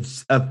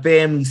 It's a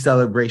family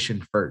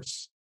celebration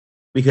first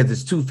because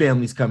it's two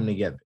families coming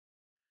together.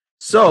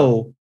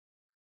 So,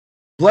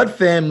 blood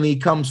family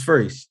comes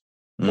first,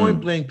 point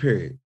blank,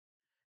 period.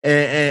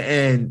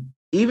 And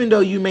even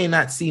though you may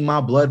not see my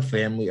blood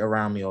family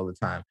around me all the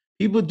time,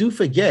 people do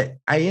forget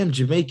I am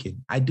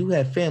Jamaican. I do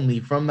have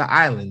family from the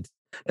islands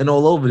and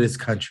all over this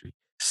country.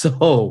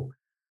 So,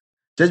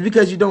 just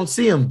because you don't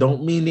see them,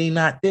 don't mean they're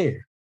not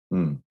there.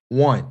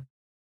 One,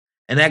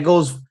 and that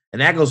goes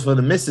for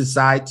the missus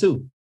side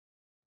too.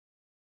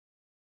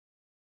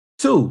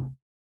 Two,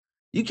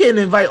 you can't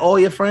invite all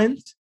your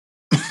friends.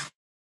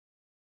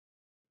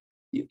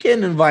 You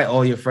can't invite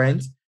all your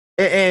friends,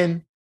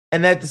 and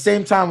at the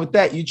same time with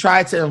that, you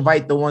try to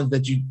invite the ones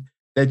that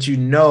you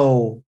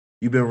know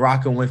you've been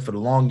rocking with for the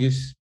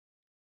longest.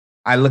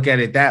 I look at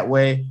it that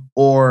way,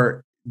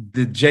 or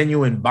the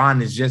genuine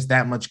bond is just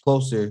that much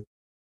closer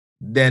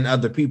than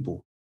other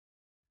people.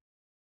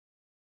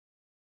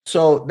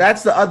 So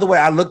that's the other way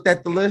I looked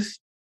at the list.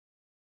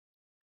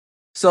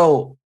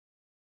 So,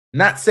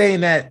 not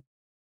saying that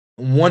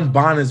one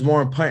bond is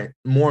more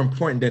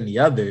important than the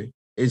other.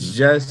 It's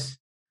just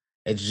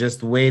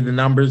the way the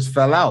numbers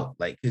fell out.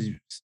 Like, because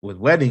with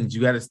weddings,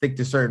 you got to stick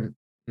to a certain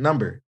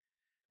number.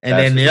 And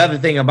then the other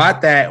thing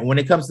about that, when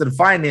it comes to the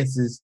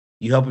finances,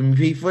 you helping me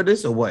pay for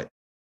this or what?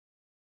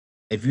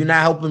 If you're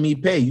not helping me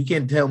pay, you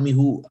can't tell me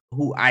who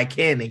I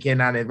can and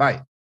cannot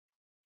invite.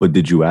 But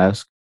did you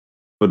ask?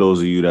 For those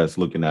of you that's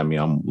looking at me,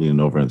 I'm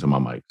leaning over into my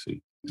mic.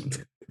 See,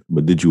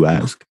 but did you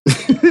ask?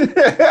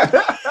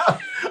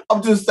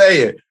 I'm just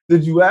saying.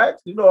 Did you ask?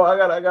 You know, I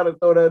gotta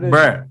throw that in.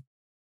 Bruh.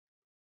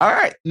 All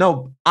right.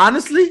 No,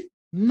 honestly,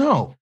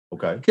 no.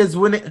 Okay. Because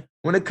when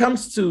it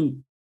comes to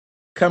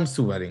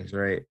weddings,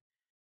 right?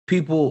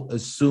 People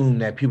assume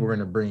that people are going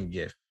to bring a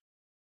gift.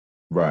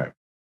 Right.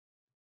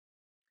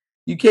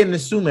 You can't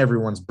assume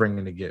everyone's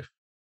bringing a gift.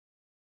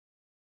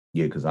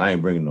 Yeah, because I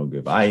ain't bringing no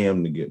gift. I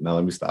am the gift. Now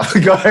let me stop.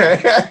 Go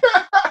ahead.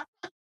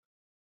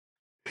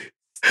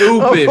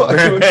 Stupid,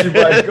 bro. With you,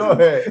 Mike. Go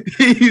ahead.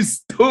 You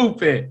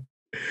stupid.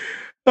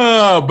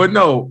 But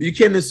no, you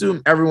can't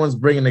assume everyone's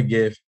bringing a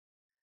gift,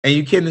 and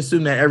you can't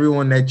assume that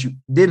everyone that you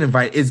did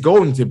invite is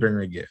going to bring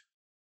a gift.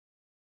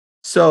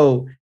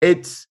 So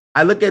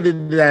I look at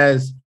it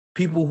as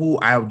people who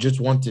I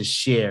just want to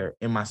share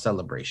in my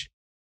celebration,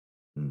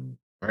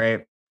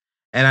 right?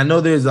 And I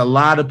know there's a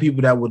lot of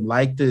people that would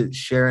like to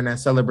share in that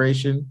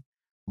celebration,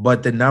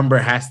 but the number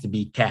has to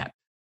be capped.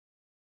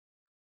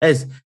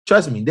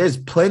 Trust me, there's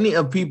plenty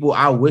of people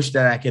I wish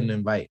that I can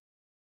invite.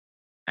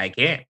 I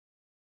can't.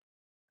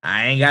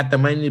 I ain't got the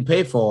money to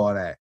pay for all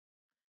that.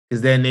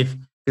 Because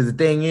the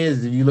thing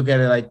is, if you look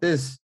at it like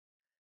this,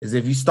 is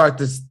if you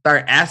start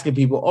asking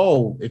people,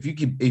 oh, if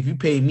you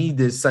pay me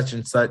this such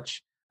and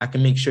such, I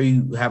can make sure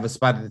you have a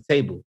spot at the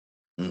table.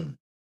 The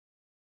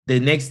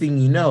next thing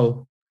you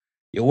know,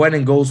 your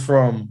wedding goes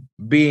from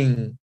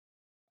being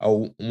a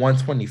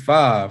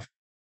 125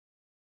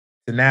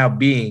 to now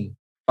being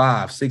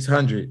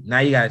 500-600. Now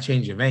you got to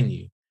change your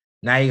venue.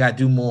 Now you got to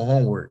do more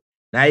homework.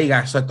 Now you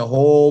got to start the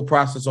whole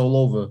process all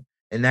over,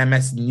 and that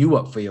messing you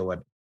up for your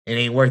wedding. It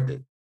ain't worth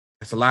it.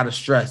 It's a lot of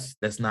stress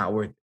that's not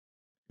worth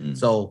it.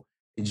 So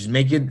you just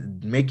make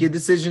your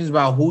decisions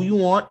about who you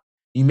want.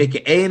 You make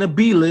an A and a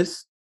B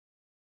list.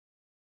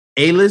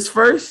 A list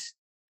first.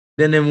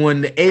 Then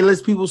when the A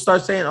list people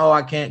start saying, "Oh,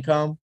 I can't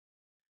come,"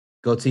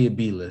 go to your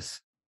B list,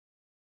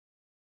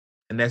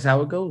 and that's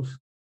how it goes.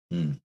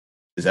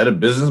 Is that a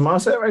business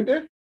mindset right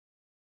there?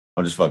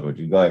 I'm just fucking with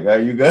you. Go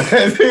ahead, you good?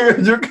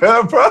 You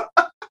good, bro?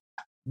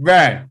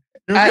 Right.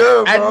 You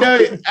good,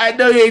 bro? I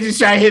know you ain't just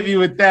trying to hit me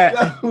with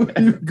that.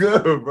 You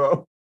good,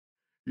 bro?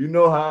 You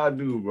know how I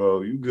do,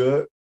 bro. You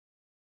good?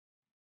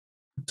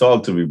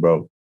 Talk to me,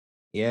 bro.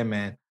 Yeah,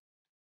 man.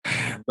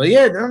 But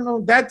yeah,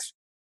 no, that's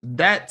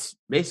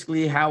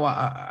basically how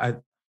I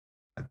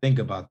think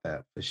about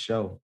that for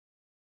sure.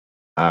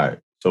 All right.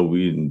 So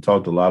we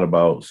talked a lot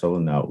about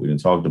selling out. We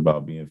didn't talk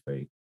about being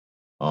fake.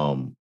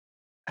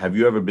 Have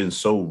you ever been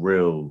so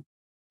real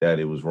that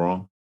it was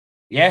wrong?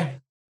 Yeah.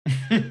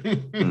 Give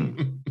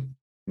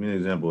me an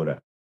example of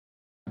that.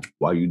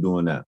 Why you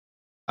doing that?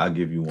 I'll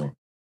give you one.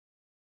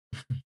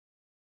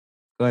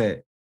 Go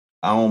ahead.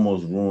 I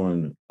almost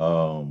ruined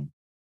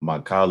my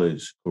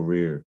college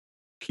career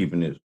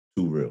keeping it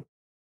too real.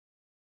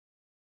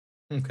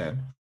 Okay.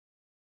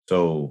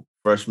 So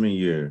freshman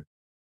year,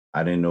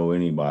 I didn't know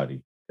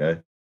anybody,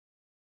 okay?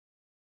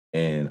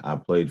 And I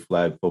played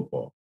flag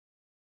football,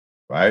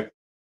 right?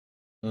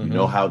 You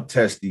know how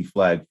testy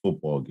flag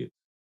football gets.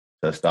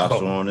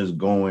 Testosterone is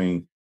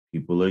going,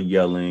 people are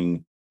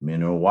yelling,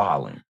 men are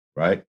wilding,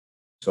 right?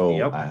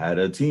 So I had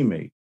a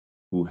teammate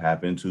who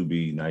happened to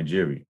be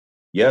Nigerian.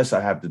 Yes,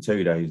 I have to tell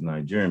you that he's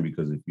Nigerian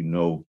because if you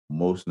know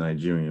most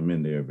Nigerian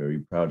men, they are very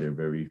proud. They're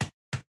very,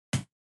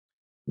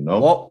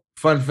 Well,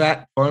 fun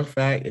fact,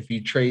 if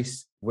you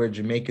trace where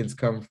Jamaicans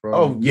come from.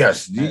 Oh,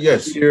 yes. You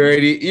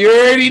already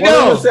know. One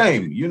and the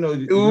same. You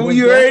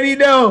already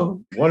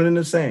know. One and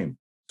the same.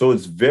 So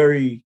it's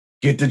very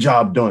get the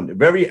job done.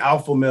 Very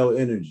alpha male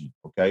energy,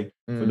 okay?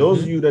 For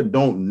those of you that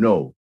don't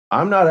know,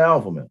 I'm not an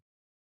alpha male.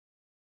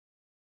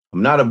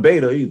 I'm not a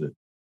beta either.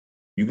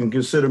 You can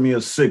consider me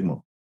a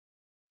sigma.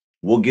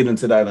 We'll get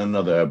into that in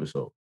another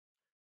episode.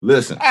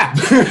 Listen.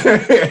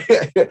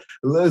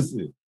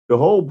 Listen. The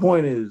whole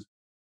point is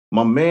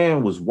my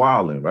man was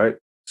wilding, right?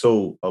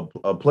 So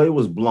a play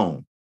was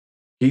blown.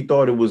 He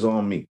thought it was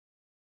on me.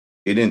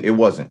 It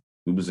wasn't.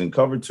 We was in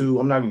cover 2.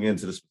 I'm not gonna get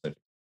into the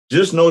specifics.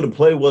 Just know the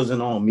play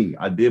wasn't on me.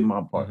 I did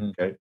my part,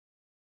 okay?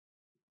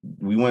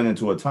 We went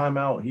into a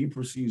timeout. He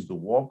proceeds to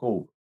walk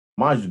over.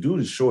 Mind you, dude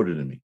is shorter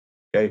than me,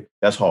 okay?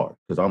 That's hard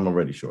because I'm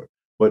already short.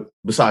 But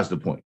besides the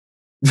point,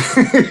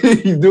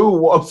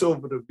 dude walks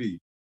over to me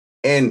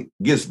and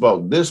gets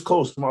about this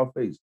close to my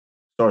face,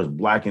 starts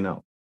blacking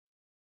out.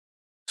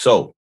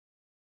 So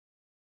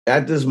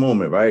at this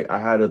moment, right,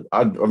 I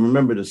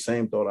remember the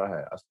same thought I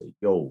had. I said,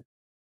 yo,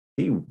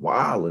 he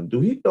wilding.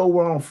 Do he know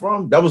where I'm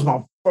from? That was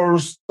my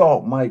first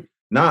thought, Mike.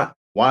 Not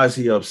why is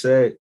he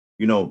upset?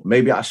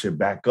 Maybe I should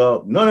back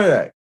up. None of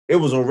that. It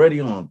was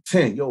already on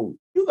 10. Yo,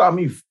 you got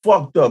me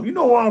fucked up. You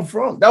know where I'm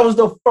from? That was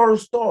the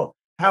first thought.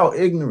 How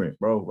ignorant,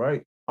 bro,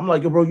 right? I'm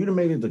like, yo, bro, you done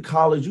made it to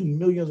college. You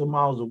millions of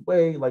miles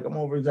away. Like, I'm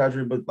over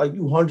exaggerating, but like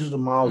you hundreds of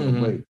miles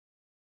away.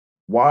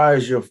 Why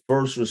is your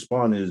first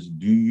response is,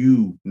 do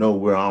you know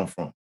where I'm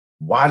from?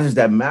 Why does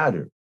that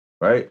matter?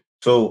 Right?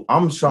 So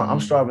I'm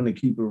striving to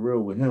keep it real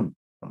with him.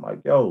 I'm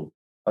like, yo,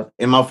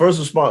 in my first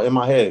response in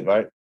my head,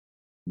 right?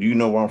 Do you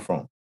know where I'm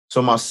from?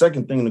 So my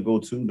second thing to go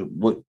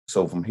to,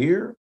 so from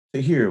here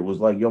to here was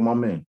like, yo, my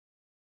man,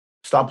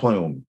 stop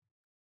playing with me.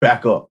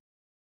 Back up.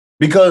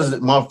 Because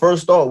my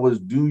first thought was,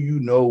 do you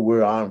know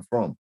where I'm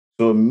from?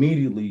 So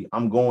immediately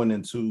I'm going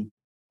into,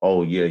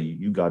 oh yeah,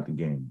 you got the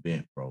game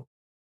bent, bro.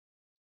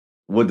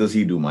 What does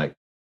he do, Mike?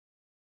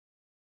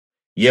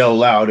 Yell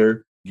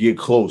louder, get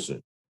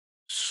closer.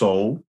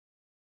 So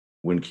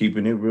when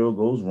keeping it real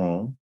goes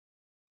wrong,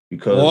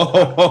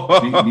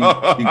 because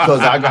because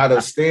I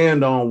gotta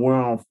stand on where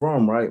I'm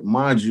from, right?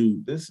 Mind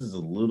you, this is a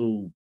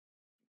little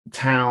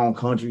town,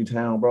 country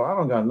town, bro. I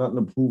don't got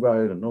nothing to prove out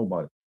here to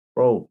nobody,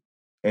 bro.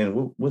 And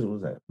what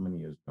was that? How many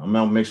years ago? I'm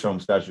gonna make sure I'm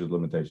statute of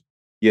limitation.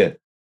 Yeah, it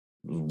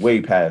was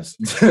way past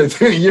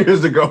 10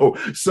 years ago.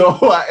 So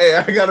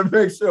I gotta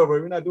make sure,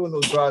 bro. We're not doing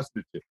no dry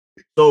shit.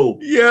 So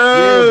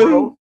yeah,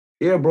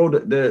 bro.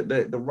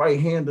 The right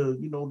hand,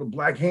 the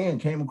black hand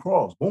came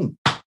across, boom,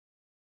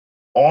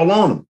 all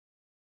on him.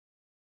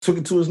 Took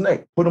it to his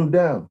neck, put him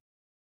down.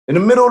 In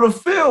the middle of the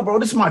field, bro.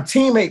 This is my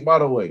teammate, by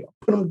the way.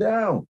 I put him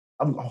down.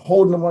 I'm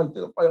holding him like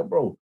this. I'm like,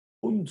 bro,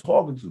 who you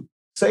talking to?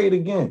 Say it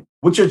again.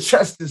 With your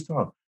chest this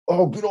time.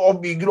 Oh, get off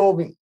me, get off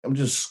me. I'm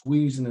just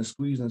squeezing and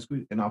squeezing and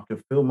squeezing. And I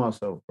could feel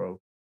myself, bro.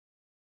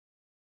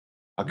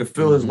 I could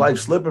feel his life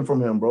slipping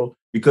from him, bro.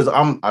 Because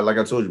like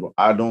I told you, bro,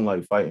 I don't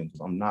like fighting because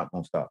I'm not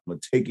going to stop. I'm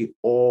going to take it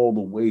all the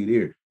way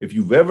there. If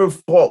you've ever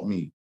fought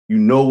me, you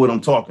know what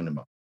I'm talking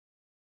about.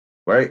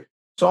 Right?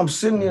 So I'm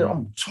sitting there,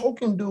 I'm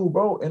choking dude,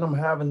 bro. And I'm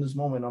having this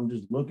moment. I'm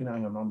just looking at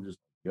him. I'm just,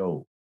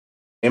 yo.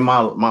 And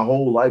my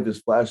whole life is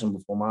flashing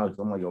before my eyes.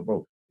 I'm like, yo,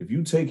 bro, if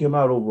you take him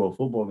out over a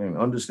football game,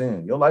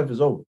 understand, your life is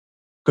over.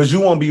 Because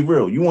you want to be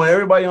real. You want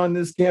everybody on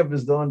this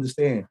campus to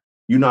understand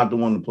you're not the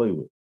one to play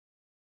with.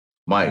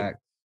 Mike,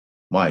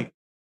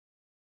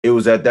 it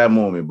was at that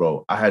moment,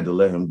 bro, I had to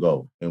let him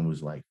go and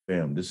was like,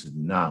 fam, this is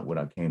not what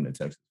I came to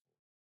Texas.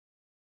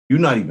 You're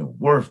not even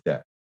worth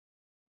that.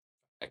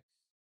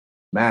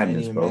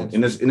 Madness, bro.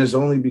 And it's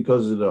only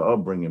because of the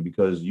upbringing,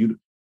 because you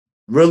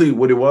really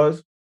what it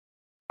was,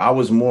 I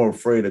was more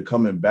afraid of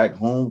coming back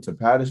home to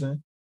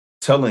Patterson,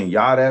 telling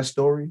y'all that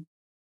story,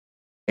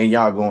 and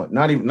y'all going,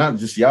 not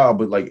just y'all,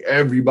 but like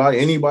everybody,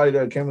 anybody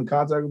that came in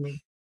contact with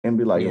me, and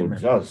be like, yo,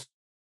 Just,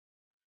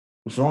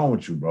 what's wrong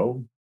with you,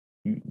 bro?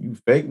 You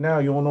fake now,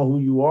 you don't know who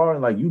you are,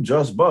 like you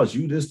just bust,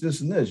 you this,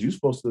 and this. You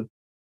supposed to,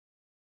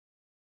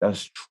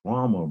 that's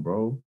trauma,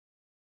 bro.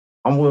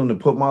 I'm willing to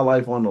put my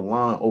life on the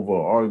line over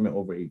an argument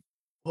over a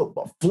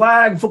football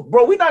flag.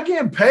 Bro, we not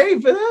getting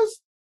paid for this.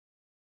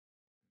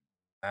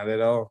 Not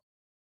at all.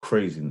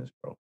 Craziness,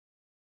 bro.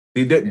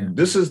 See,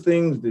 this is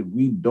things that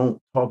we don't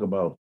talk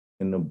about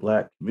in the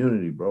black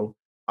community, bro.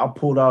 I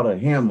pulled out a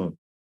hammer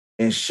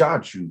and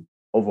shot you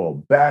over a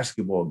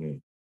basketball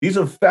game. These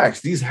are facts.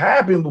 These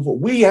happened before.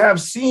 We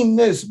have seen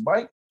this,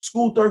 Mike.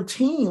 School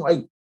 13,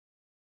 like,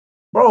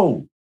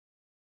 bro,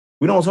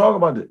 we don't talk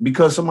about it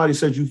because somebody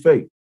said you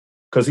fake.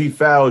 Because he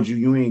fouled you,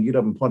 you ain't get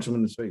up and punch him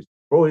in the face.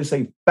 Bro, it's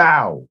a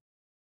foul.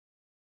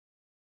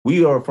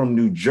 We are from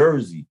New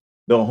Jersey,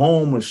 the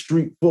home of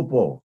street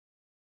football.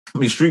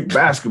 Street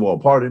basketball,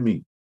 pardon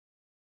me.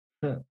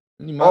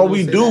 All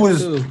we do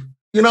is,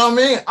 you know what I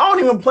mean? I don't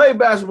even play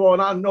basketball,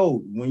 and I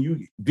know when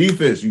you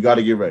defense, you got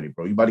to get ready,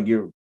 bro. You about to get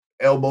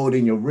elbowed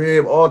in your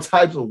rib, all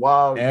types of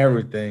wild.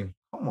 Everything.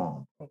 Come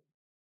on, bro.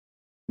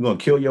 You going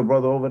to kill your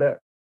brother over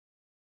that?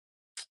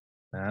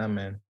 Nah,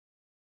 man.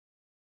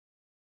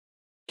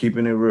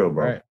 Keeping it real,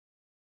 bro. Right.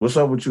 What's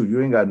up with you?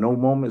 You ain't got no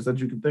moments that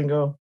you can think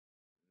of?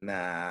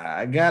 Nah,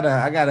 I got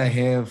a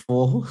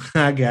handful.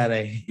 I got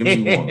a Give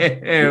me one.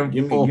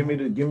 handful.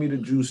 Give me the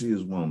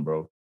juiciest one,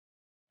 bro.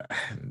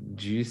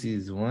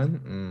 Juiciest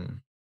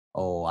one?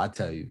 Oh, I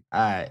tell you. All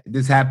right.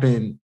 This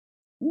happened.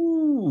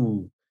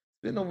 Ooh,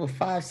 it's been over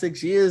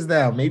 5-6 years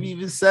now, maybe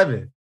even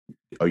 7.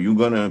 Are you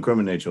gonna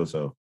incriminate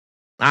yourself?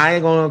 I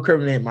ain't gonna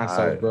incriminate myself,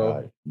 all right, bro.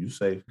 All right. You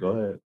safe. Go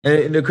ahead.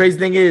 And the crazy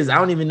thing is, I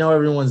don't even know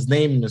everyone's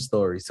name in the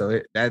story,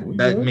 so that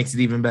makes it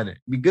even better.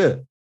 Be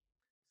good.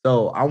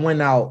 So I went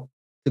out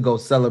to go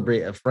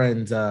celebrate a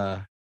friend's.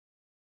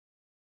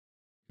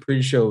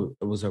 Pretty sure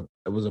it was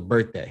a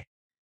birthday.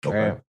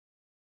 Okay.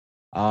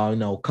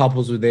 Right?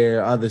 Couples were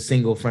there, other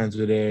single friends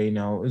were there. It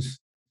was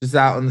just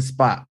out on the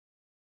spot.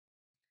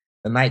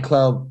 The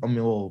nightclub.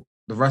 The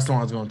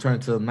restaurant was gonna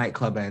turn to a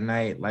nightclub at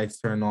night. Lights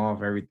turn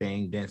off,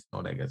 everything, dancing,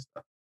 all that good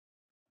stuff.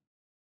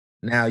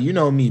 Now, you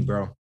know me,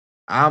 bro.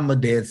 I'm a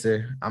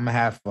dancer. I'm going to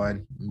have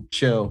fun.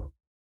 Chill.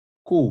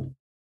 Cool.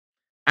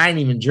 I ain't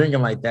even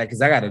drinking like that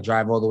because I got to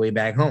drive all the way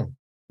back home.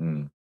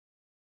 We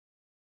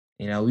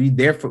were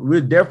there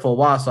for a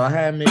while, so I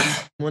had maybe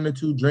 1 or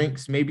 2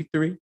 drinks, maybe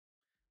 3.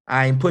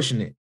 I ain't pushing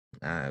it.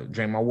 I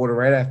drank my water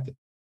right after.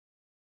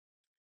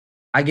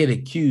 I get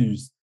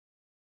accused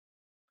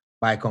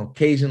by a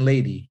Caucasian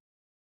lady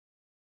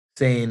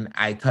saying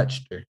I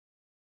touched her.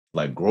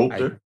 Like groped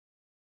her?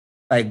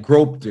 Like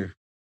groped her.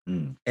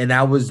 And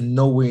I was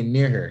nowhere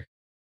near her.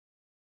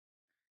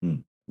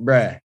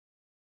 Bruh.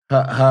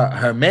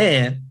 Her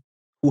man,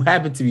 who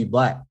happened to be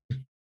black,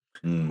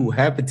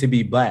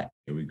 here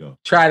we go.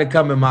 Tried to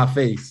come in my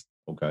face.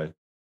 Okay.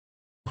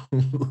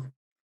 And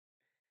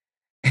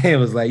it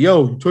was like,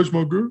 yo, you touch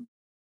my girl?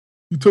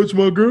 You touch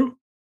my girl?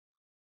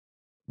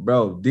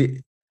 Bro,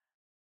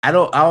 I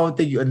don't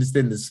think you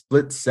understand the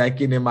split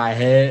second in my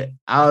head.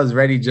 I was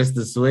ready just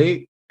to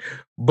swing.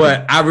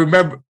 But I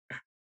remember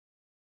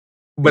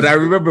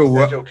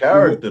what your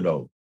character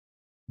though.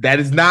 That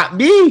is not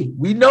me.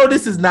 We know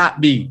this is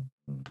not me.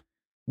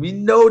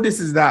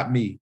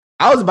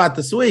 I was about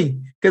to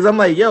swing because I'm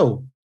like,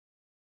 yo,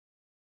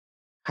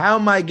 How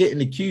am I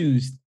getting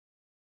accused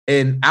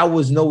and I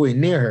was nowhere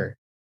near her?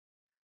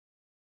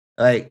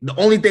 Like, the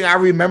only thing I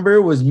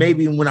remember was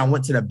maybe when I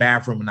went to the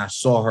bathroom and I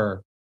saw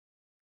her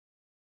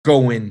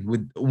going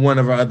with one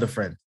of our other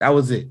friends. That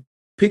was it.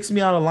 Picks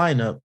me out of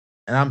lineup,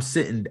 and I'm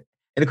sitting.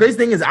 And the crazy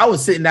thing is, I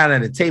was sitting down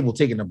at a table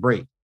taking a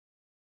break,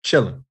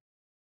 chilling.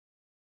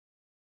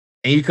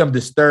 And you come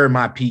disturb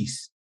my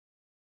peace,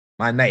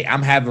 my night.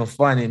 I'm having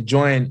fun,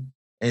 enjoying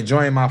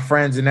my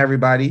friends and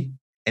everybody,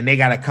 and they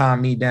gotta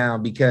calm me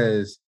down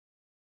because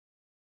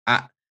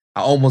I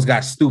I almost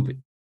got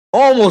stupid.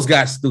 Almost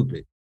got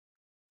stupid.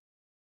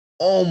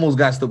 Almost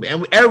got stupid.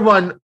 And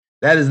everyone,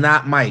 that is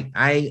not Mike.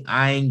 I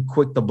ain't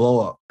quick to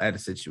blow up at a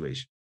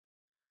situation.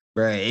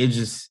 Right. It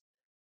just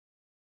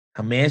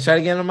a man tried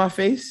to get in my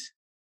face.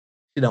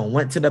 She done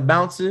went to the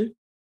bouncer,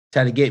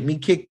 tried to get me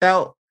kicked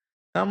out.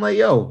 I'm like,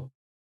 yo,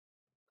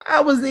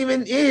 I wasn't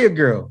even here,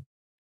 girl.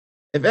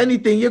 If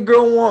anything, your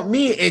girl want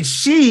me, and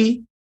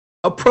she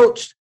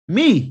approached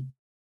me.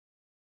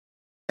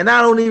 And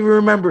I don't even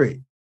remember it.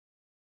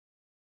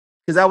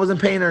 Because I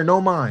wasn't paying her no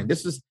mind.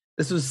 This was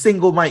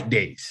single Mike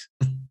days.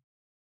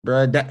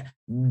 Bro,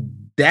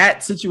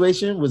 that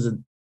situation was a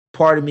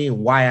part of me and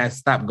why I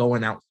stopped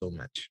going out so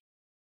much.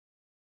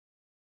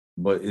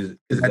 But is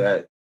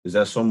that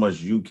so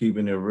much you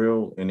keeping it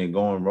real and it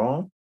going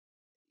wrong?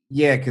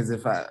 Yeah, because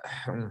if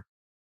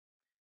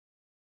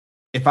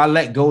I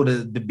let go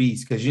to the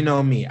beast, because you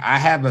know me, I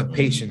have a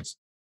patience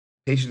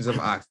of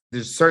ox.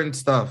 There's certain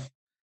stuff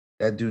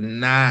that do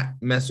not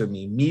mess with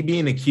me. Me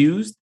being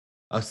accused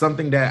of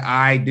something that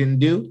I didn't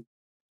do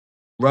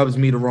rubs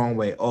me the wrong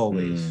way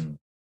always.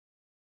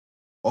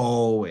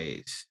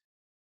 Always.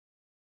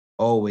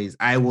 Always.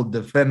 I will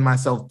defend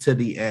myself to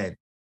the end.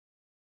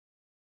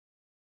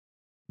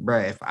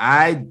 Bruh, if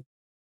I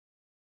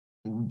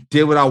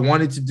did what I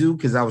wanted to do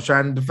because I was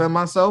trying to defend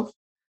myself,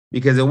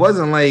 because it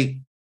wasn't like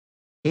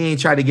he ain't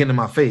tried to get in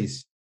my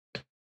face,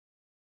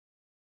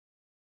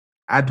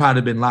 I'd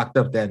probably been locked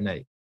up that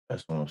night.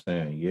 That's what I'm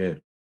saying. Yeah.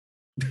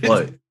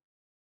 But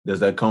does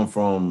that come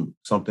from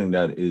something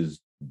that is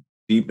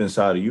deep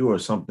inside of you or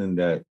something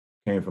that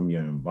came from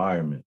your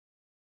environment?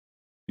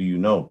 Do you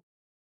know?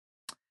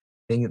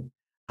 I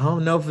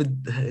don't know if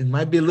it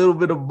might be a little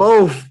bit of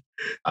both,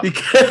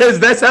 because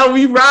that's how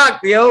we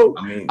rock, yo.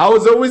 I mean, I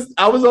was always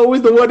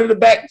the one in the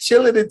back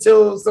chilling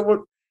until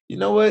someone, you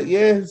know what?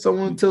 Yeah,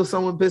 until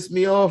someone pissed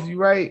me off. You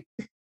right.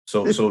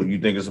 So you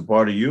think it's a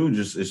part of you?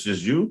 It's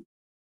just you?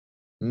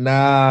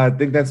 Nah, I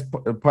think that's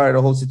part of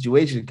the whole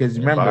situation. Because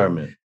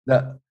remember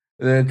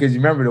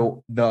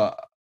the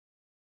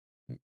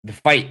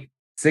fight,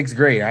 6th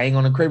grade. I ain't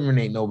gonna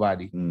incriminate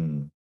nobody.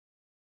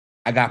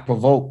 I got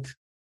provoked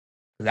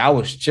because I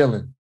was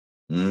chilling.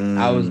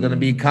 I was gonna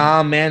be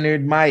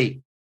calm-mannered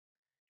Mike.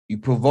 You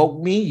provoke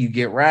me, you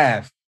get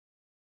wrath.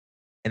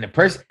 And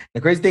the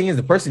crazy thing is,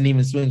 the person didn't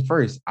even swing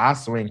first. I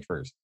swing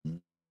first.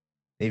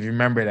 If you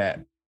remember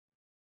that.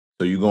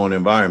 So you go in the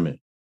environment.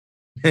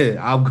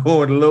 I'm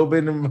going a little bit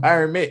in the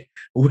environment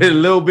with a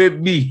little bit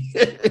me.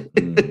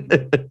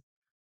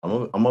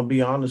 I'm gonna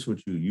be honest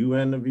with you. You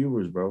and the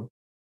viewers, bro.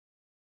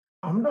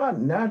 I'm not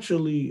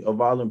naturally a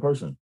violent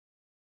person.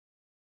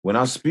 When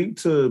I speak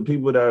to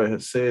people that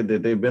have said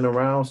that they've been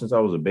around since I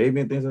was a baby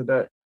and things like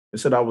that, they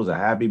said I was a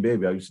happy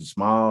baby. I used to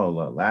smile,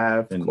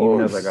 laugh, and even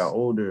as I got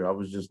older, I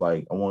was just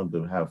like, I wanted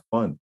to have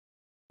fun.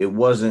 It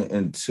wasn't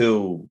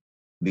until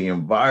the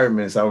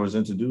environments I was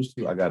introduced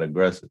to, I got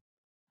aggressive.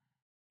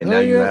 And now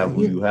you have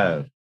who you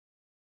have.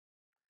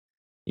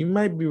 You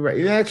might be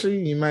right.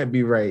 Actually, you might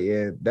be right.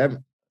 Yeah, that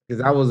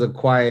because I was a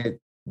quiet.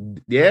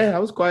 Yeah, I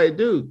was a quiet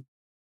dude.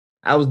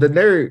 I was the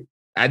nerd.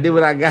 I did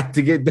what I got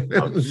to get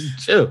done.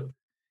 Chill.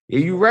 Yeah,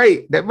 you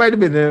right. That might have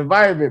been the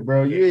environment,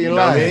 bro. You ain't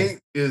lying.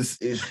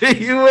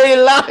 You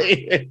ain't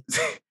lying.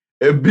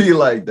 It be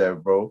like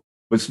that, bro.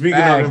 But speaking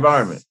of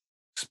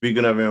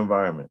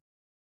environment,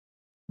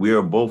 we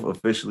are both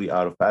officially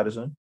out of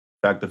Patterson.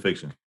 Fact or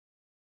fiction?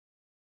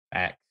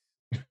 Fact.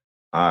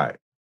 All right.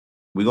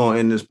 We're going to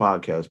end this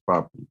podcast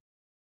properly.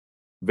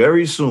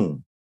 Very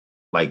soon,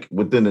 like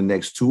within the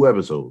next 2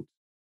 episodes,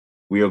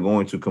 we are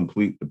going to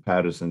complete the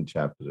Patterson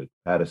chapter, the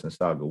Patterson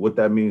saga. What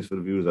that means for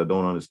the viewers I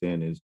don't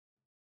understand is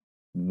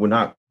we're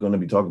not going to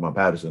be talking about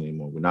Patterson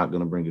anymore. We're not going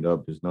to bring it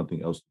up. There's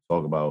nothing else to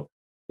talk about.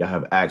 Y'all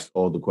have asked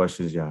all the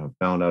questions. Y'all have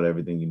found out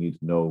everything you need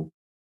to know.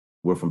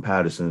 We're from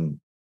Patterson.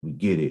 We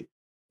get it.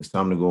 It's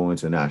time to go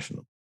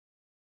international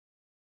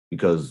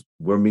because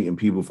we're meeting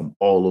people from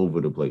all over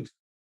the place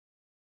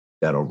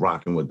that are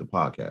rocking with the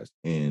podcast.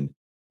 And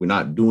we're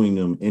not doing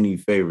them any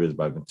favors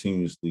by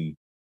continuously,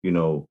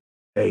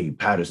 hey,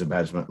 Patterson.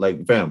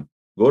 Like, fam,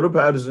 go to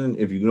Patterson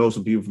if you know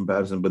some people from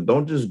Patterson, but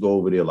don't just go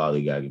over there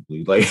lollygagging,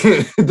 please. Like,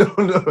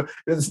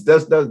 that's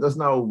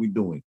not what we're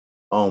doing.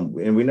 And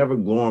we're never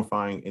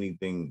glorifying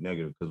anything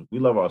negative because we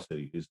love our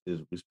city.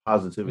 It's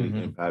positivity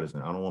in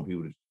Patterson. I don't want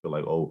people to feel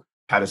like, oh,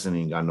 Patterson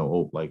ain't got no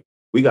hope. Like,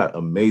 we got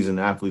amazing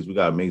athletes. We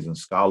got amazing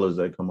scholars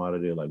that come out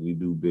of there. Like, we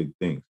do big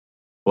things.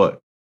 But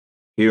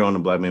here on the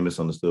Black Man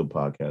Misunderstood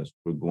podcast,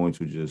 we're going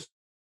to just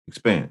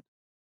expand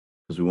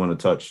because we want to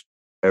touch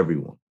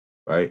everyone.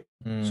 right?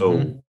 Mhm.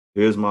 So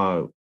here's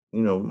my,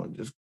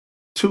 just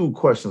 2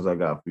 questions I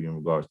got for you in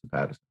regards to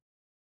Patterson.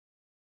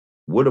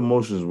 What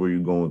emotions were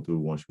you going through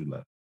once you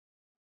left?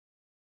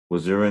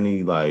 Was there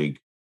any like,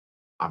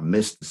 I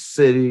missed the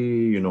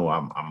city,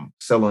 I'm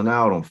selling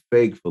out, I'm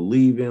fake for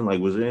leaving?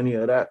 Like, was there any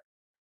of that?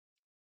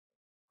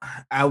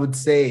 I would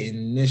say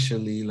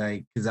initially,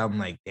 like, because I'm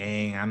like,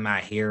 dang, I'm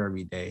not here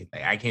every day.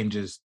 Like, I can't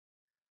just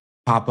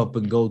pop up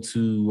and go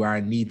to where I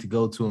need to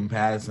go to in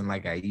Patterson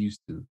like I used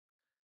to.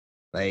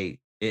 Like,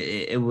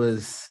 it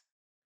was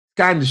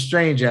kind of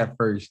strange at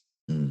first.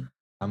 Mm,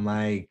 I'm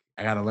like,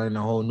 I got to learn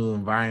a whole new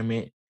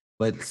environment,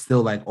 but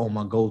still, like, all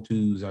my go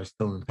tos are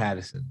still in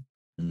Patterson.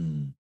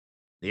 mm,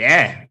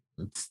 Yeah,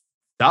 it's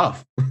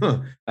tough.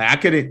 Like,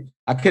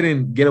 I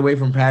couldn't get away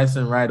from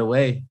Patterson right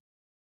away.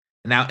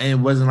 And it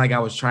wasn't like I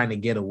was trying to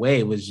get away.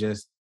 It was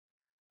just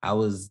I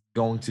was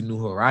going to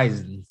new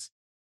horizons,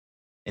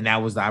 and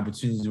that was the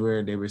opportunities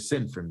where they were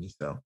sitting for me.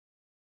 So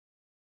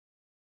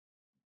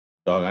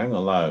dog, I ain't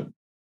gonna lie.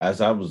 As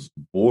I was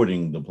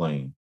boarding the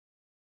plane,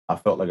 I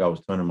felt like I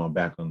was turning my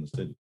back on the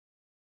city.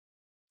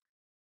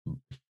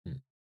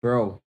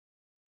 bro,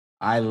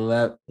 I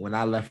left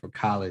for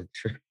college.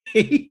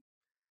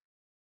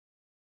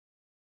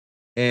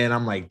 And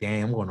I'm like,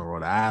 damn, I'm going to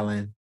Rhode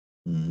Island.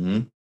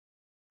 Mm-hmm.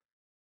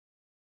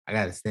 I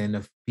got to stand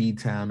up P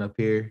Town up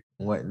here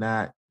and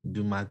whatnot,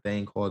 do my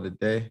thing, call it a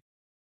day.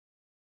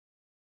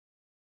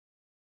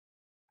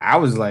 I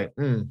was like,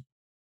 can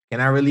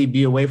I really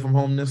be away from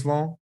home this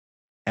long?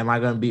 Am I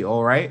going to be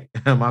all right?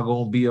 Am I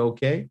going to be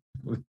okay?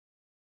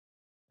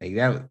 Like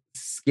that was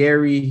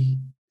scary,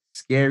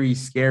 scary,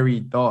 scary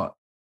thought.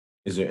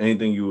 Is there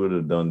anything you would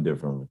have done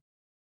differently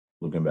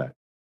looking back?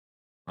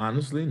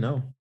 Honestly,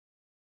 no.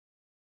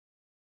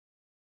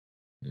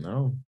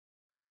 No.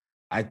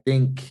 I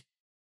think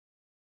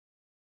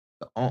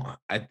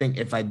I think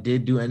if I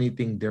did do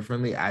anything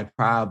differently, I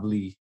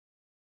probably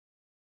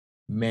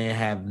may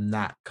have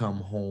not come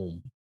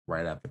home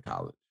right after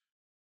college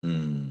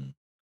Mm,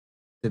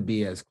 to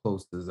be as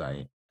close as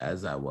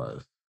I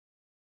was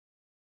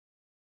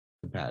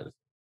to Patterson.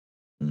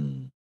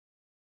 mm,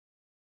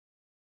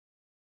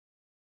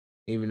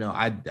 Even though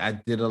I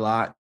did a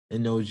lot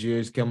in those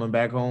years coming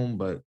back home,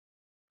 but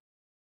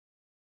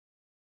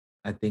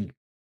I think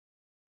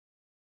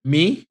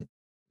me,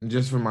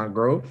 just for my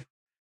growth.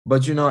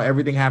 But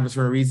everything happens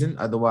for a reason.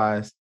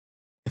 Otherwise,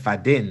 if I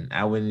didn't,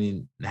 I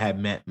wouldn't have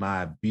met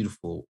my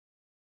beautiful,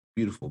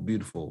 beautiful,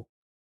 beautiful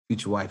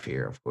future wife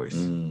here, of course.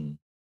 mm,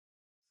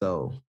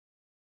 So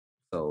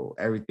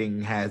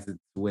everything has its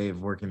way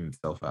of working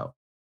itself out.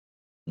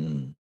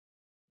 mm.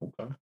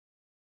 Okay.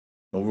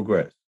 No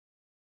regrets.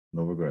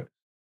 No regrets.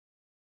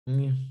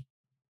 Yeah.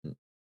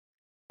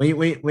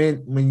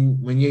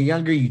 When you're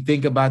younger, you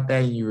think about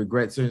that and you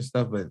regret certain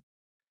stuff, but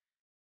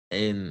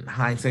in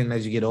hindsight,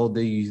 as you get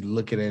older, you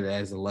look at it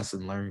as a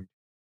lesson learned.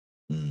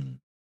 Mm.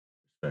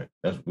 Right.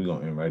 That's we're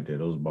gonna end right there.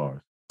 Those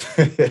bars.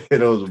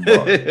 Those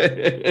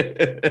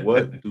bars.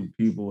 What do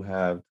people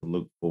have to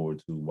look forward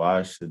to?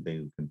 Why should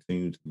they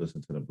continue to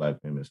listen to the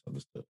Black Man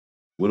Misunderstood?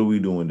 What are we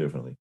doing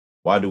differently?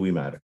 Why do we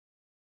matter?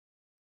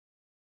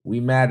 We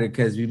matter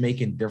because we're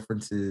making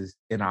differences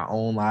in our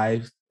own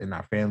lives, in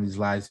our families'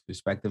 lives,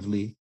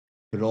 respectively.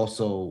 But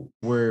also,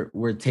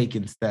 we're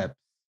taking steps.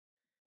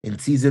 In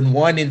season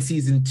 1 and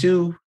season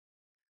 2,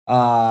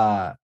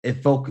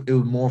 it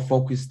was more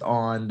focused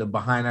on the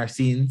behind our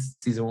scenes.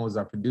 Season 1 was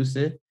our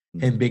producer,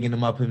 him bigging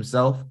him up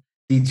himself.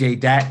 DJ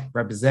Dak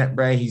represent,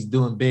 Brad. He's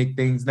doing big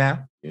things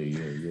now.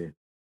 Yeah.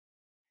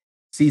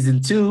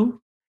 Season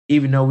 2,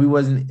 even though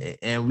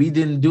we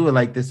didn't do it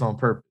like this on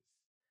purpose.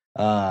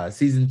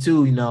 Season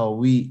 2,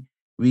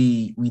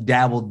 we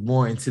dabbled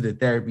more into the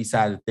therapy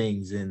side of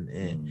things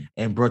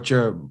and brought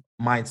your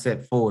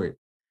mindset forward.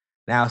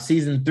 Now,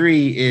 season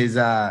 3 is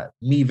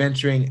me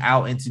venturing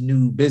out into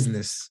new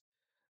business.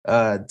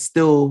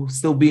 Still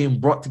being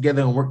brought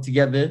together and work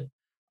together.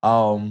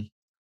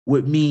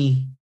 With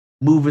me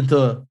moving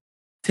to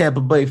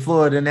Tampa Bay,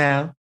 Florida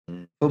now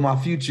for my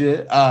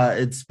future.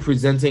 It's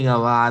presenting a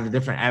lot of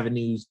different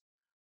avenues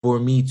for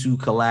me to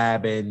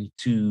collab and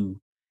to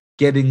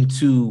get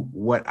into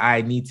what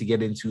I need to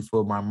get into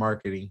for my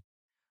marketing.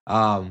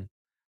 Um,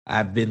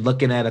 I've been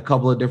looking at a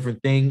couple of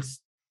different things,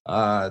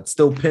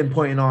 still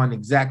pinpointing on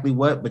exactly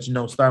what, but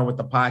starting with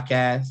the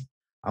podcast,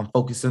 I'm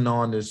focusing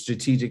on the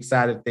strategic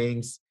side of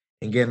things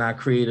and getting our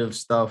creative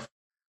stuff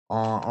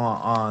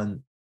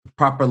on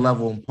proper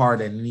level and part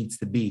that it needs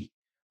to be.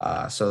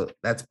 So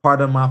that's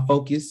part of my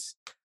focus,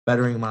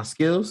 bettering my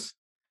skills,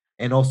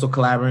 and also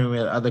collaborating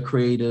with other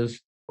creatives,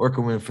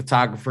 working with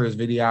photographers,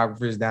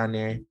 videographers down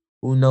there.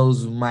 Who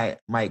knows what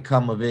might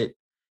come of it?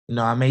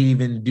 I may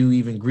even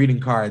do greeting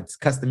cards,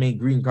 custom made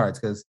greeting cards.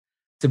 Because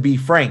to be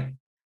frank,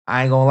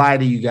 I ain't gonna lie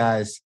to you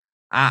guys.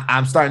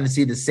 I'm starting to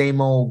see the same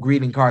old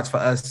greeting cards for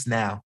us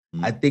now.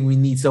 I think we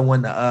need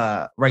someone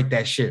to write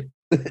that shit.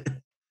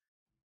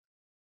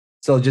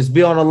 So just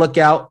be on the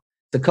lookout.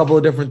 It's a couple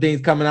of different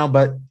things coming out,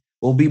 but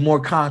we'll be more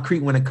concrete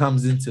when it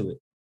comes into it.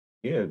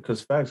 Yeah,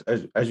 because facts,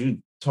 as you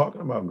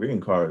talking about greeting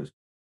cards,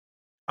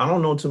 I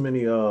don't know too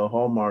many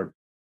Hallmark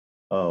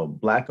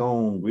black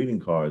owned greeting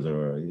cards,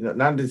 or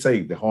not to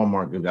say the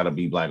Hallmark has got to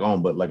be black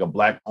owned, but like a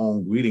black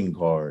owned greeting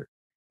card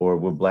or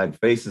with black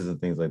faces and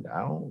things like that.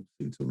 I don't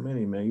see too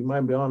many, man. You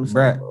might be on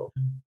something, bro.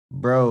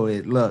 Bro,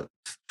 look,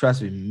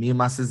 trust me and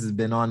my sister's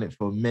been on it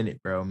for a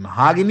minute, bro.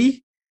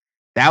 Mahogany,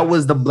 that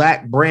was the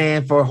black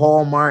brand for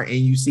Hallmark, and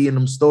you see in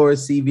them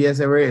stores,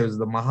 CVS everywhere, it was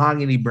the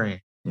Mahogany brand.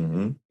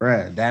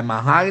 Bro, that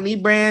Mahogany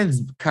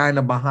brand's kind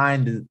of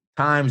behind the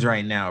times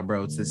right now,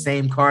 bro. It's the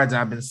same cards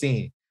I've been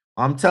seeing.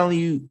 I'm telling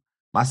you,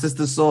 my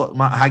sister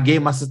I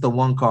gave my sister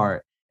one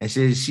card, and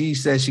she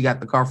said she got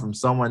the card from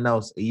someone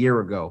else a year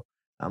ago.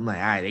 I'm like,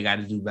 all right, they got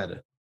to do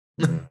better.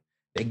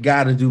 They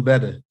got to do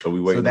better.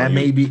 So that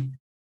may be,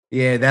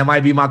 that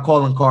might be my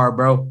calling card,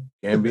 bro.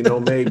 Can't be no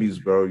maybes,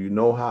 bro. You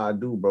know how I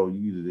do, bro.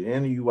 You either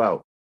in or you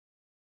out.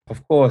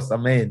 Of course,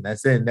 I'm in.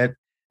 That's it.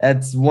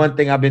 That's one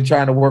thing I've been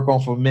trying to work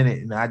on for a minute,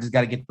 and I just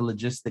got to get the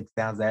logistics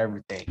down to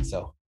everything.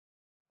 So,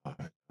 all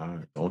right.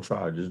 Don't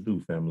try. Just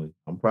do, family.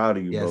 I'm proud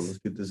of you, bro. Let's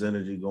get this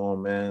energy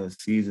going, man.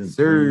 Season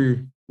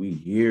 3, we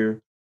here.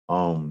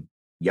 Y'all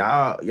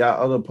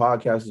other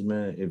podcasters,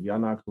 man, if y'all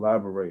not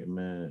collaborating,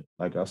 man,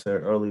 like I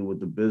said earlier with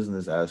the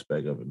business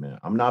aspect of it, man,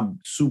 I'm not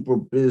super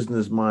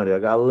business minded. I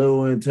got a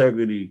little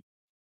integrity,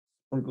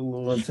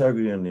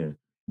 in there.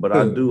 But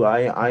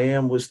I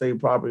am with state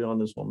property on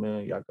this one,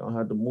 man. Y'all gonna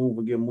have to move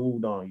or get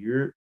moved on.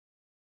 You're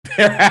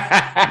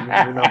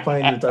not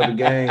playing this type of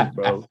games,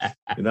 bro.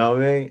 You know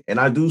what I mean? And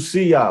I do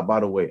see y'all, by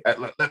the way.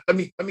 Let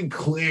me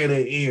clear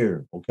the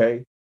air,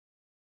 okay?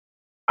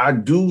 I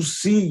do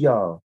see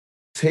y'all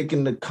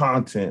taking the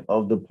content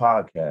of the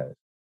podcast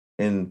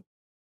and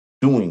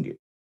doing it.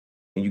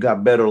 And you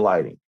got better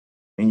lighting,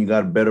 and you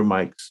got better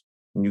mics,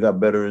 and you got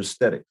better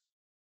aesthetics.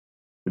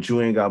 But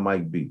you ain't got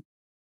Mike B.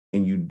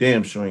 And you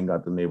damn sure ain't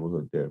got the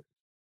neighborhood therapist.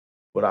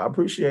 But I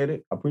appreciate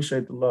it. I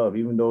appreciate the love,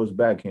 even though it's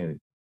backhanded.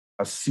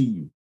 I see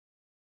you.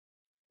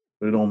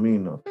 But it don't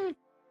mean nothing.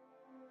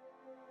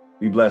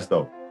 Be blessed,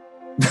 though.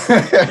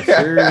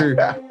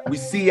 Sure. We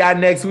see y'all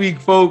next week,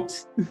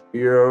 folks.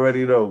 You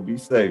already know. Be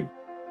safe.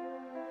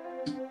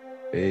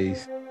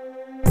 Peace.